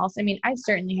someone else. I mean, I've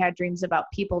certainly had dreams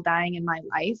about people dying in my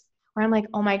life where I'm like,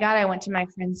 oh my God, I went to my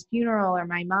friend's funeral or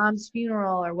my mom's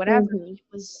funeral or whatever. It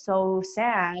was so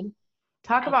sad.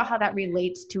 Talk about how that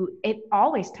relates to, it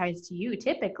always ties to you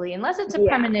typically, unless it's a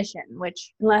premonition,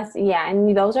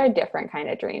 and those are different kind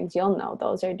of dreams. You'll know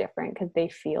those are different because they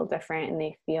feel different and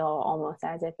they feel almost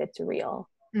as if it's real.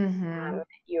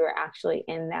 You're actually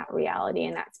in that reality,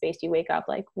 in that space. You wake up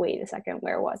like, wait a second,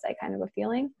 where was I, kind of a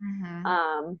feeling.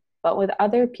 But with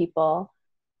other people,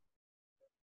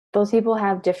 those people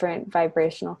have different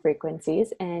vibrational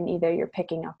frequencies, and either you're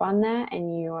picking up on that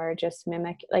and you're just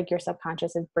like your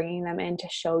subconscious is bringing them in to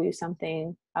show you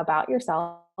something about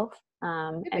yourself.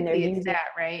 And they're using that,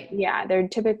 right? Yeah, they're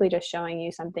typically just showing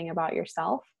you something about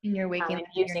yourself, and you're waking and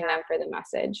using them for the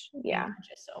message.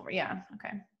 Just over.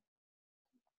 Okay.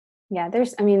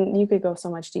 You could go so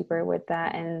much deeper with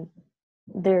that, and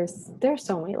there's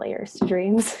so many layers to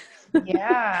dreams.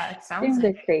 It sounds dreams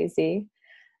are crazy.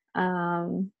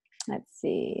 Let's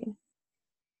see.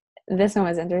 This one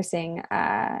was interesting.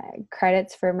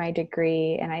 Credits for my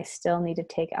degree, and I still need to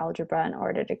take algebra in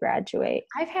order to graduate.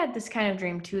 I've had this kind of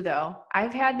dream too, though.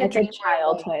 I've had the dream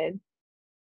childhood.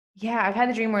 I've had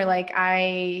the dream where like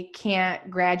I can't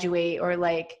graduate, or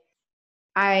like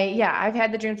I've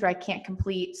had the dreams where I can't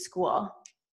complete school,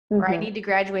 or I need to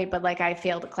graduate, but like I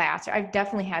failed a class. I've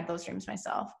definitely had those dreams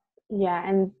myself. Yeah,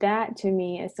 and that to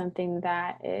me is something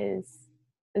that is,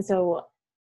 so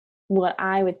what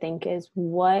I would think is,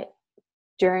 what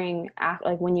during,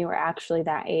 like when you were actually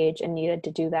that age and needed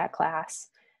to do that class,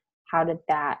 how did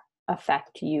that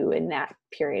affect you in that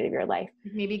period of your life?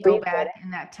 Maybe go back in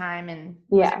that time and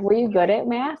were you good at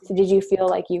math? Did you feel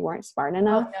like you weren't smart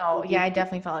enough? Oh no, I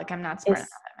definitely felt like I'm not smart enough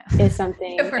at math.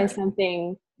 Is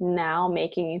something now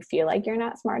making you feel like you're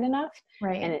not smart enough?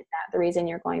 Right. And is that the reason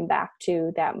you're going back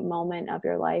to that moment of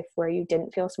your life where you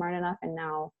didn't feel smart enough, and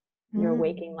now your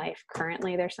waking life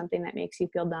currently, there's something that makes you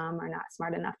feel dumb or not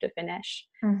smart enough to finish?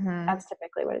 That's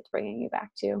typically what it's bringing you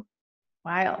back to.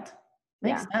 Wild.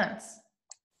 Makes sense.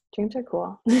 Dreams are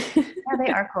cool.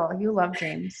 They are cool. You love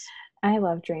dreams. I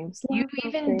love dreams. You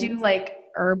even do like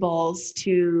herbals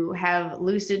to have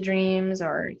lucid dreams,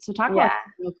 or so talk about that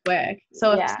real quick.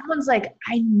 So if someone's like,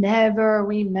 I never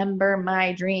remember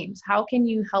my dreams, how can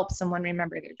you help someone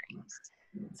remember their dreams?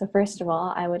 So first of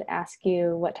all, I would ask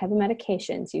you what type of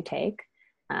medications you take,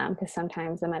 because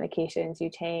sometimes the medications you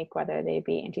take, whether they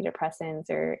be antidepressants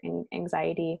or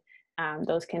anxiety,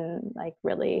 those can like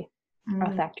really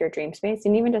affect your dream space.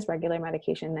 And even just regular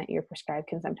medication that you're prescribed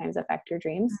can sometimes affect your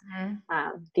dreams.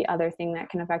 The other thing that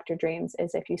can affect your dreams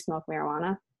is if you smoke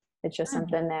marijuana. It's just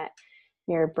something that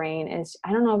your brain is,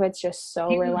 I don't know if it's just so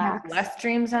relaxed. You have less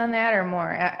dreams on that or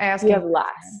more? You have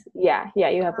less. Yeah,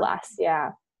 you have less.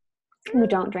 Yeah. You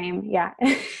don't dream. Yeah.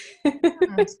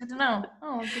 It's good to know.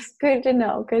 Good to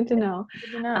know. Good to know.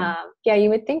 You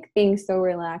would think being so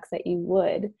relaxed that you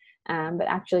would, but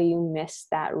actually you miss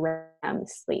that REM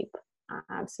sleep.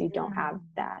 So you don't have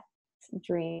that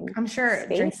dream. I'm sure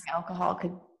drinking alcohol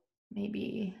could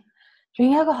maybe.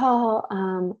 Drinking alcohol,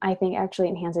 I think actually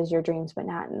enhances your dreams, but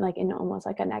not like in almost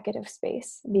like a negative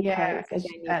space, because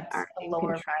again, that's a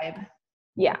lower vibe.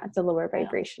 Yeah, it's a lower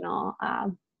vibrational.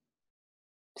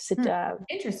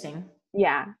 Interesting.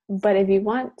 Yeah, but if you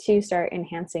want to start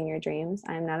enhancing your dreams,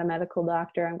 I'm not a medical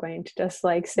doctor. I'm going to just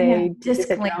like say,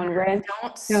 disclaimer,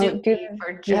 don't sue me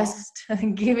for just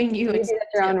giving you at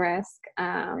your own risk.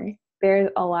 There's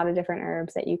a lot of different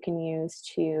herbs that you can use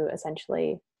to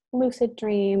essentially lucid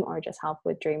dream or just help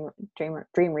with dream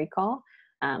recall.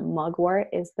 Mugwort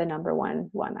is the number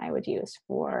one I would use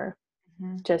for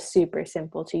just super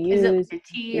simple to use. Is it like a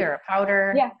tea or a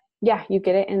powder? Yeah, you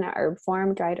get it in an herb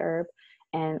form, dried herb,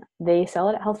 and they sell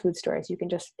it at health food stores. You can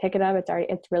just pick it up.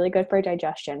 It's really good for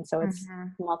digestion, so it's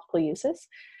multiple uses.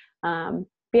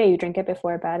 You drink it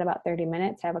before bed, about 30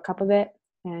 minutes. Have a cup of it,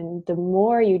 and the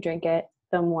more you drink it,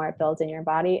 the more it builds in your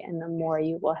body, and the more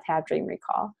you will have dream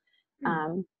recall.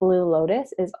 Blue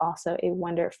lotus is also a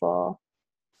wonderful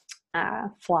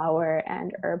flower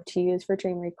and herb to use for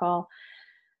dream recall.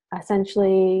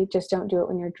 Essentially, just don't do it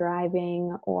when you're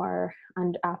driving or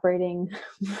operating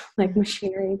like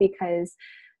machinery, because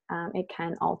it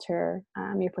can alter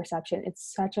your perception.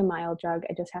 It's such a mild drug.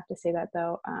 I just have to say that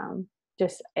though.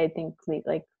 I think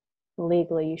like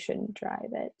legally you shouldn't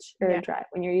drive it or drive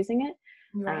when you're using it.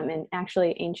 Right. And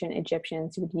actually ancient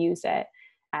Egyptians would use it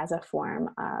as a form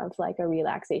of like a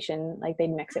relaxation. Like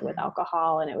they'd mix it with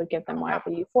alcohol and it would give them more of a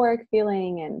euphoric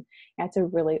feeling. And it's a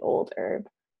really old herb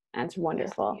and it's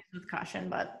wonderful. With caution,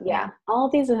 but all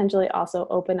of these essentially also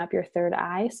open up your third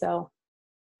eye. So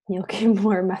you'll get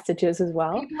more messages as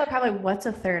well. People are probably, what's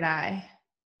a third eye?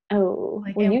 Oh,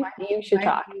 like, well, you should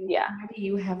talk. Why do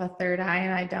you have a third eye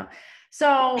and I don't?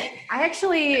 So I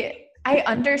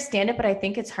understand it, but I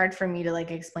think it's hard for me to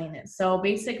like explain it. So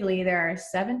basically there are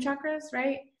 7 chakras,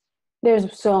 right?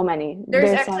 There's so many. There's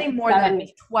actually more than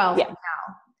 12 now,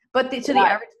 but to the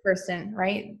average person,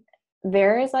 right?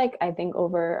 There is like, I think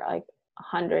over like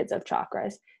hundreds of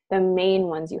chakras. The main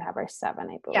ones you have are 7, I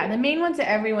believe. Yeah. The main ones that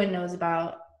everyone knows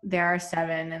about, there are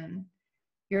 7, and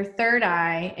your third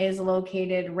eye is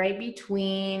located right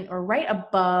between or right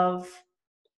above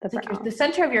the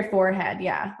center of your forehead.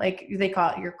 Yeah. Like they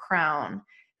call it your crown.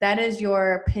 That is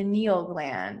your pineal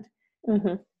gland.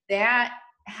 Mm-hmm. That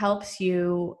helps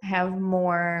you have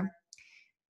more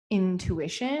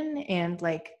intuition and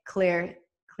like clear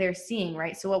seeing,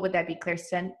 right? So what would that be?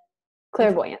 Clairvoyance.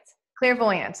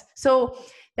 So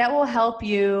that will help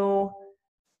you.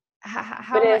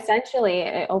 But essentially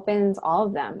it opens all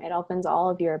of them. It opens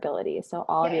all of your abilities. So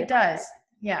all of your. It does.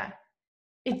 Yeah.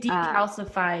 It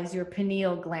decalcifies your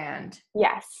pineal gland.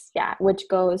 Yes. Yeah. Which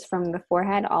goes from the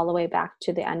forehead all the way back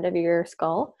to the end of your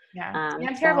skull. Yeah.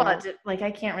 I'm terrible at it. Like I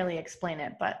can't really explain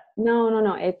it, but.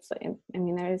 No. It's, I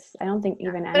mean, I don't think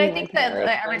even But I think that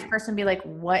the average person be like,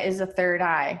 what is a third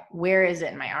eye? Where is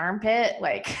it in my armpit?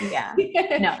 Like. Yeah.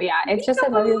 No. Yeah. It's just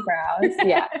above your brows.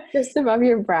 Yeah. Just above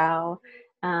your brow.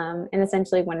 And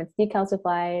essentially when it's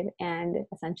decalcified and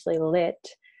essentially lit,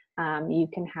 you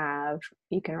can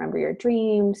remember your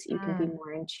dreams, you can be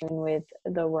more in tune with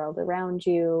the world around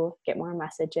you, get more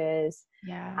messages,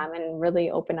 and really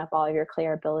open up all of your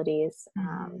clear abilities.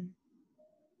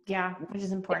 Which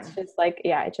is important. It's just like,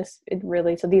 it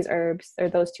really, so these herbs, or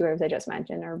those 2 herbs I just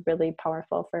mentioned, are really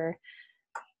powerful for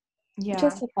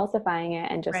just decalcifying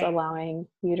it and just allowing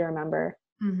you to remember.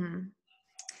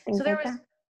 So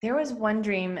there was one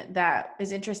dream that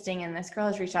is interesting, and this girl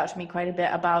has reached out to me quite a bit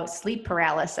about sleep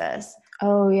paralysis.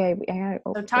 Oh, yeah.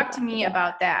 So talk to me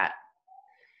about that.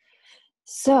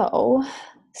 So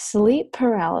sleep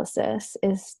paralysis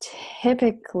is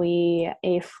typically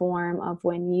a form of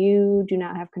when you do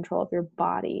not have control of your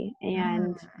body.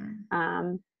 And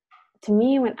to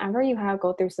me, whenever you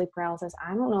go through sleep paralysis,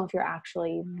 I don't know if you're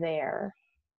actually there.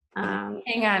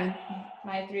 Hang on.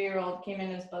 My 3-year-old came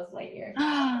in as Buzz Lightyear.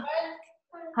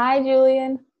 Hi,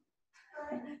 Julian.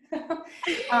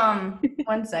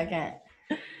 1 second.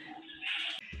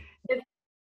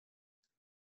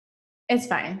 It's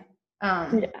fine.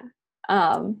 So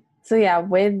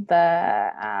with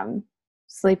the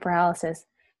sleep paralysis,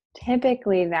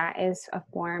 typically that is a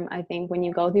form, I think when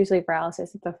you go through sleep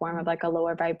paralysis, it's a form of like a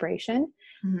lower vibration.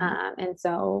 And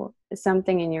so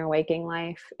something in your waking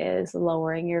life is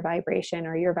lowering your vibration,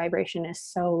 or your vibration is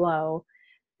so low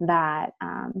that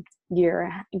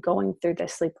you're going through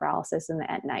this sleep paralysis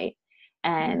at night.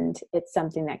 And it's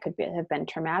something that could have been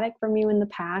traumatic from you in the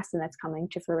past, and that's coming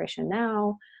to fruition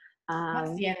now.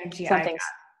 That's the energy something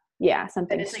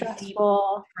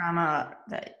stressful. Like trauma.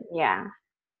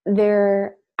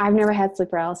 I've never had sleep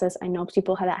paralysis. I know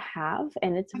people that have,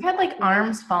 and I've had like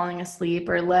arms falling asleep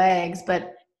or legs,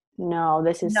 but no,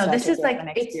 this is like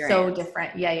experience. It's so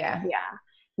different. Yeah.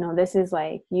 No, this is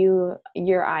like your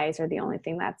eyes are the only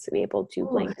thing that's able to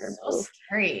blink or move. So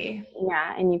scary.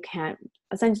 Yeah, and you can't.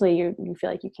 Essentially, you feel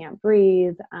like you can't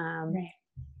breathe.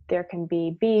 There can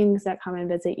be beings that come and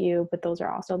visit you, but those are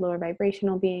also lower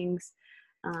vibrational beings.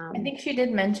 I think she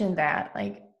did mention that.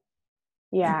 Like,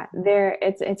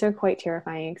 it's a quite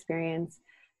terrifying experience.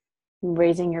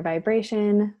 Raising your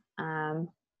vibration,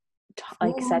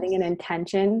 like setting an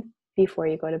intention before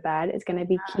you go to bed is going to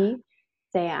be key.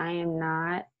 Say, I am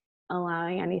not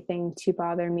allowing anything to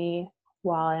bother me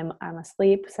while I'm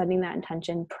asleep. Setting that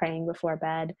intention, praying before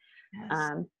bed,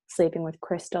 sleeping with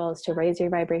crystals to raise your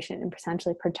vibration and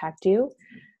potentially protect you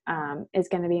is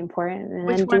going to be important. And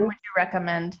which one would you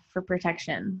recommend for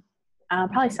protection?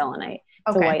 Probably selenite.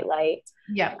 It's a white light.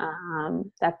 Yeah.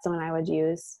 That's the one I would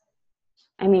use.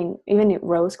 I mean, even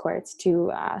rose quartz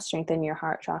to strengthen your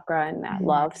heart chakra and that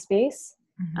love space.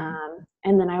 Mm-hmm.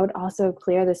 And then I would also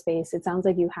clear the space. It sounds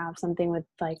like you have something with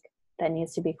like that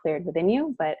needs to be cleared within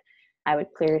you, but I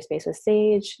would clear your space with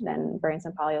sage, then burn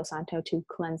some Palo Santo to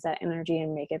cleanse that energy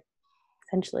and make it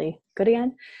essentially good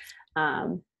again.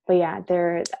 But yeah,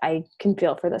 I can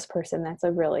feel for this person. That's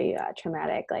a really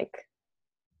traumatic, like,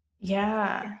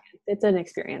 Yeah. it's an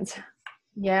experience.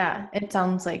 Yeah, it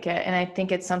sounds like it. And I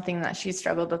think it's something that she's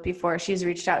struggled with before. She's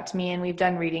reached out to me and we've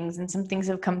done readings and some things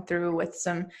have come through with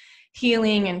some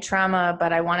healing and trauma.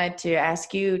 But I wanted to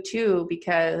ask you too,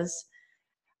 because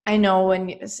I know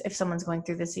if someone's going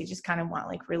through this, you just kind of want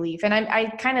like relief. And I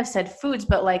kind of said foods,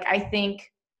 but like I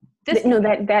think this No,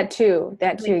 that too.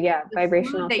 Yeah. the food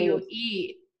Vibrational that you food.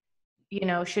 eat,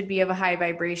 should be of a high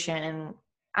vibration. And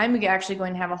I'm actually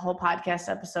going to have a whole podcast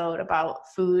episode about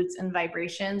foods and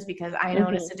vibrations because I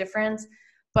notice a difference.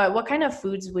 But what kind of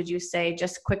foods would you say,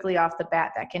 just quickly off the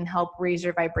bat, that can help raise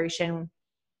your vibration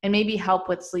and maybe help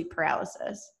with sleep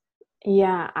paralysis?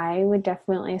 Yeah, I would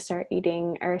definitely start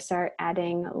eating or start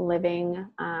adding living,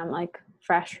 like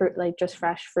fresh fruit, like just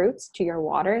fresh fruits to your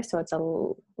water. So it's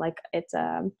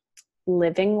a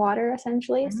living water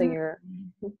essentially. So Mm-hmm. you're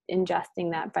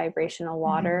ingesting that vibrational Mm-hmm.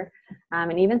 water,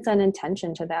 and even set an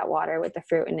intention to that water with the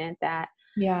fruit in it that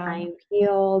I Yeah. am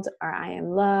healed, or I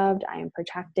am loved, I am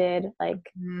protected. Like,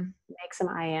 Mm-hmm. make some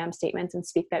I am statements and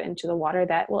speak that into the water.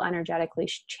 That will energetically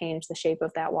change the shape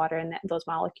of that water and those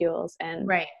molecules, and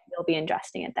Right. you'll be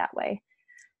ingesting it that way.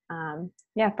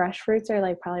 Yeah, fresh fruits are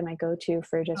like probably my go-to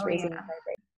for just Oh, raising yeah. the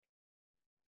vibration.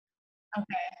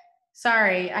 Okay.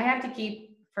 Sorry, I have to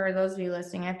keep, for those of you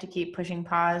listening, I have to keep pushing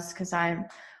pause because I'm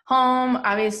home.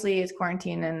 Obviously, it's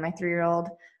quarantine and my 3-year-old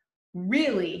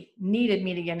really needed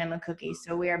me to get him a cookie.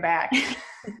 So we are back.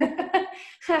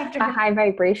 After A high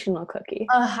vibrational cookie.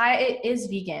 it is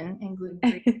vegan and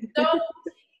gluten-free. So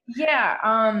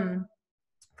yeah,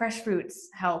 fresh fruits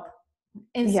help.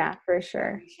 Yeah, for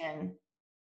sure. Inspiration.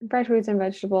 Fresh fruits and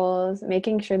vegetables,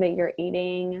 making sure that you're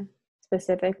eating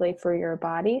specifically for your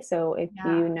body. So if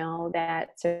Yeah, you know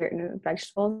that certain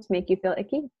vegetables make you feel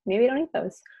icky, maybe don't eat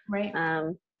those. right.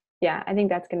 Yeah, I think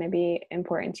that's going to be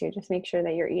important too. Just make sure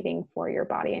that you're eating for your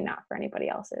body and not for anybody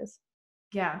else's.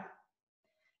 Yeah.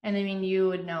 And I mean, you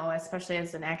would know, especially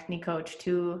as an acne coach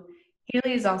too,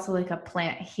 Haley is also like a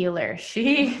plant healer.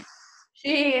 She,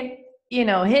 hit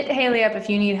Haley up if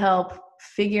you need help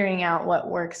figuring out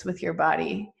what works with your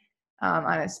body,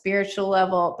 on a spiritual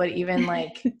level, but even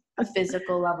like a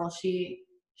physical level. She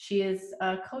is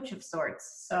a coach of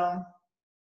sorts. So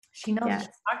she knows what Yes.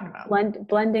 she's talking about.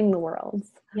 Blending the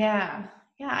worlds. Yeah.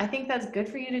 Yeah. I think that's good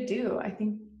for you to do. I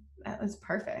think that was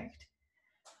perfect.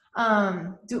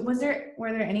 Were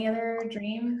there any other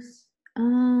dreams?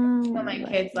 My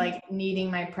kids like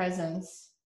needing my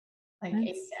presence, like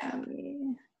ASAP.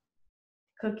 See.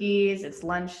 Cookies, it's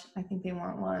lunch. I think they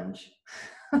want lunch.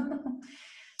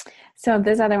 So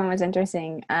this other one was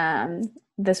interesting.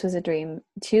 This was a dream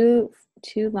too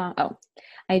long. Oh,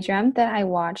 I dreamt that I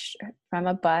watched from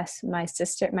a bus my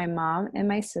mom and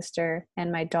my sister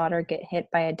and my daughter get hit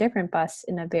by a different bus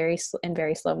in very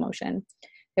slow motion.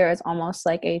 There was almost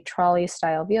like a trolley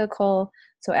style vehicle.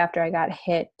 So after it got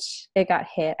hit,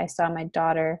 I saw my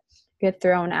daughter get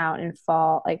thrown out and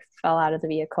fell out of the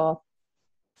vehicle.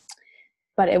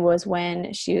 But it was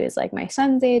when she was like my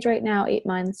son's age right now, 8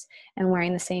 months, and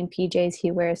wearing the same PJs he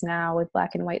wears now with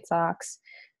black and white socks,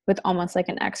 with almost like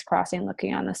an X crossing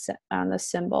looking on the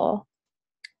symbol.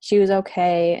 She was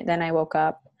okay. Then I woke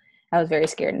up. I was very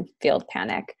scared and felt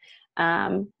panic.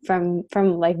 From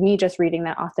like me just reading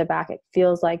that off the back, it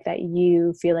feels like that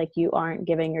you feel like you aren't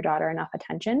giving your daughter enough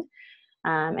attention,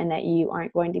 and that you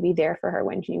aren't going to be there for her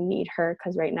when you need her.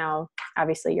 Because right now,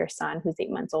 obviously, your son, who's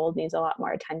 8 months old, needs a lot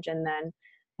more attention than,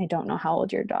 I don't know how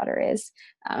old your daughter is.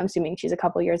 I'm assuming she's a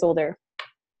couple years older,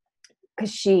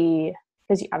 because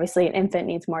obviously an infant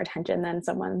needs more attention than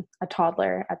a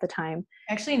toddler at the time.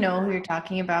 I actually know who you're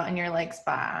talking about, and you're like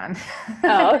spot on.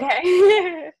 Oh,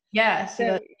 okay. Yeah,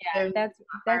 So yeah, that's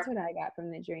what I got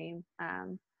from the dream.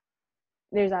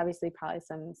 There's obviously probably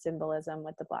some symbolism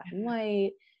with the black and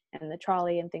white and the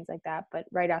trolley and things like that, but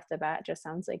right off the bat, it just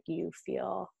sounds like you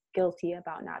feel guilty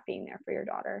about not being there for your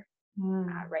daughter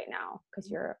right now,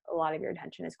 because a lot of your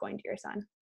attention is going to your son.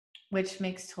 Which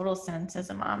makes total sense as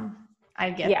a mom.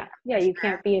 I get Yeah, that. yeah. You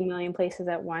can't be a million places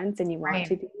at once, and you want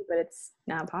to be, but it's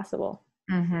not possible.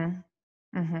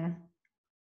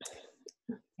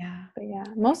 Yeah. But yeah,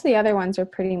 most of the other ones are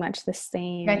pretty much the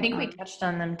same. I think we touched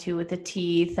on them too with the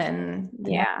teeth and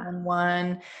yeah.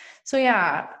 one. So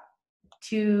yeah,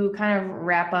 to kind of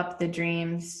wrap up the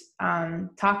dreams,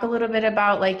 talk a little bit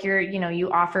about like you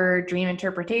offer dream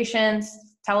interpretations.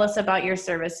 tell us about your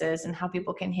services and how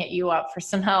people can hit you up for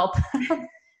some help.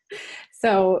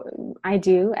 So I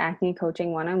do acne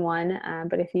coaching one-on-one,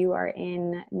 but if you are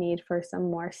in need for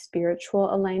some more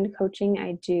spiritual aligned coaching,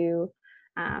 I do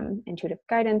intuitive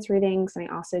guidance readings, and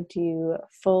I also do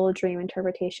full dream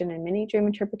interpretation and mini dream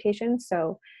interpretation.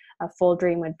 So a full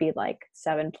dream would be like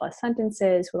 7+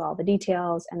 sentences with all the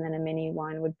details, and then a mini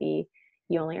one would be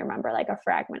you only remember like a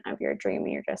fragment of your dream,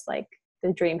 and you're just like,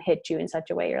 the dream hit you in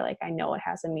such a way you're like, I know it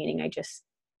has a meaning, I just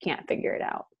can't figure it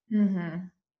out. Mm-hmm.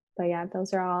 But yeah,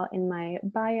 those are all in my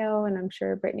bio, and I'm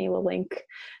sure Brittany will link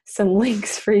some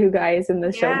links for you guys in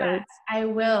the show notes. I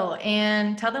will.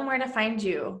 And tell them where to find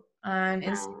you on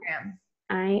Instagram.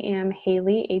 I am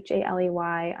Haley, HALEY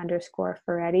 _Ferretti,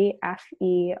 FERRETTI.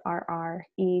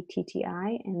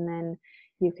 And then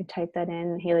you could type that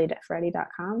in,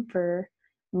 haley.ferretti.com, for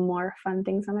more fun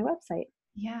things on my website.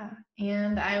 Yeah.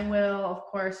 And I will, of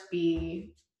course,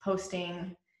 be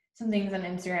posting some things on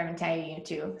Instagram and tagging you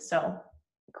too. So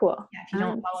cool. Yeah, if you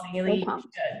don't follow Haley,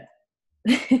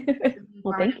 you should.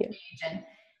 Well, thank you. And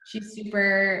she's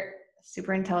super,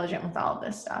 super intelligent with all of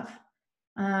this stuff.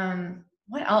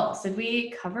 What else? Did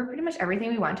we cover pretty much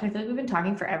everything we want to? I feel like we've been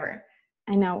talking forever.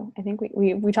 I know. I think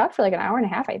we talked for like an hour and a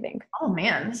half, I think. Oh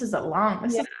man, this is a long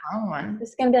one. This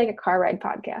is going to be like a car ride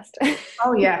podcast.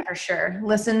 Oh yeah, for sure.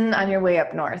 Listen on your way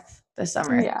up north this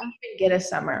summer. Yeah. If you can get a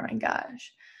summer, my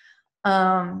gosh.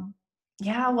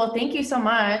 Yeah, well, thank you so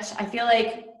much. I feel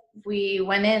like we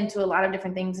went into a lot of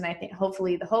different things, and I think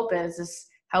hopefully the hope is this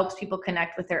helps people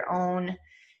connect with their own,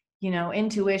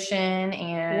 intuition,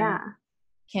 and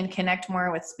can connect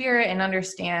more with spirit and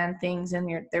understand things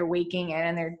in their waking and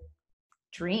in their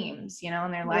dreams, in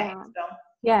their life. So.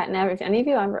 Yeah. Now, if any of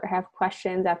you ever have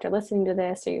questions after listening to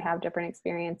this, or you have different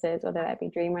experiences, whether that be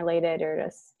dream related or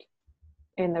just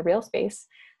in the real space,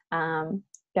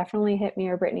 definitely hit me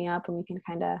or Brittany up, and we can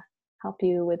kind of help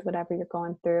you with whatever you're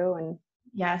going through. And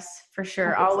yes, for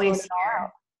sure. Always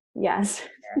here. Yes.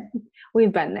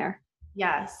 We've been there.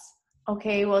 Yes.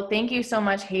 Okay. Well, thank you so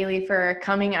much, Haley, for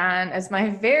coming on as my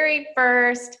very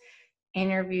first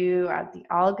interview at the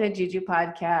All Good Juju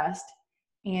podcast.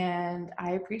 And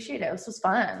I appreciate it. This was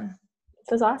fun.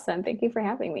 This was awesome. Thank you for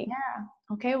having me. Yeah.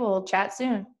 Okay. We'll chat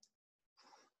soon.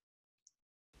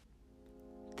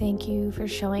 Thank you for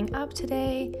showing up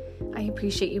today. I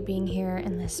appreciate you being here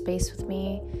in this space with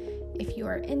me. If you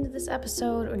are into this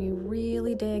episode or you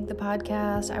really dig the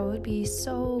podcast, I would be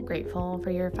so grateful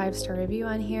for your 5-star review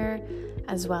on here,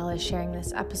 as well as sharing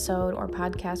this episode or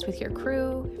podcast with your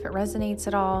crew. If it resonates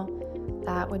at all,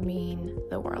 that would mean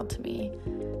the world to me.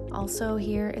 Also,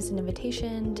 here is an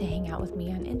invitation to hang out with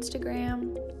me on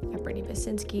Instagram at Brittany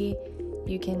Basinski.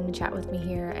 You can chat with me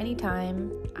here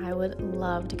anytime. I would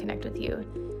love to connect with you.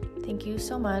 Thank you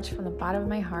so much from the bottom of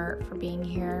my heart for being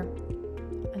here.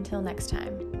 Until next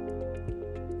time.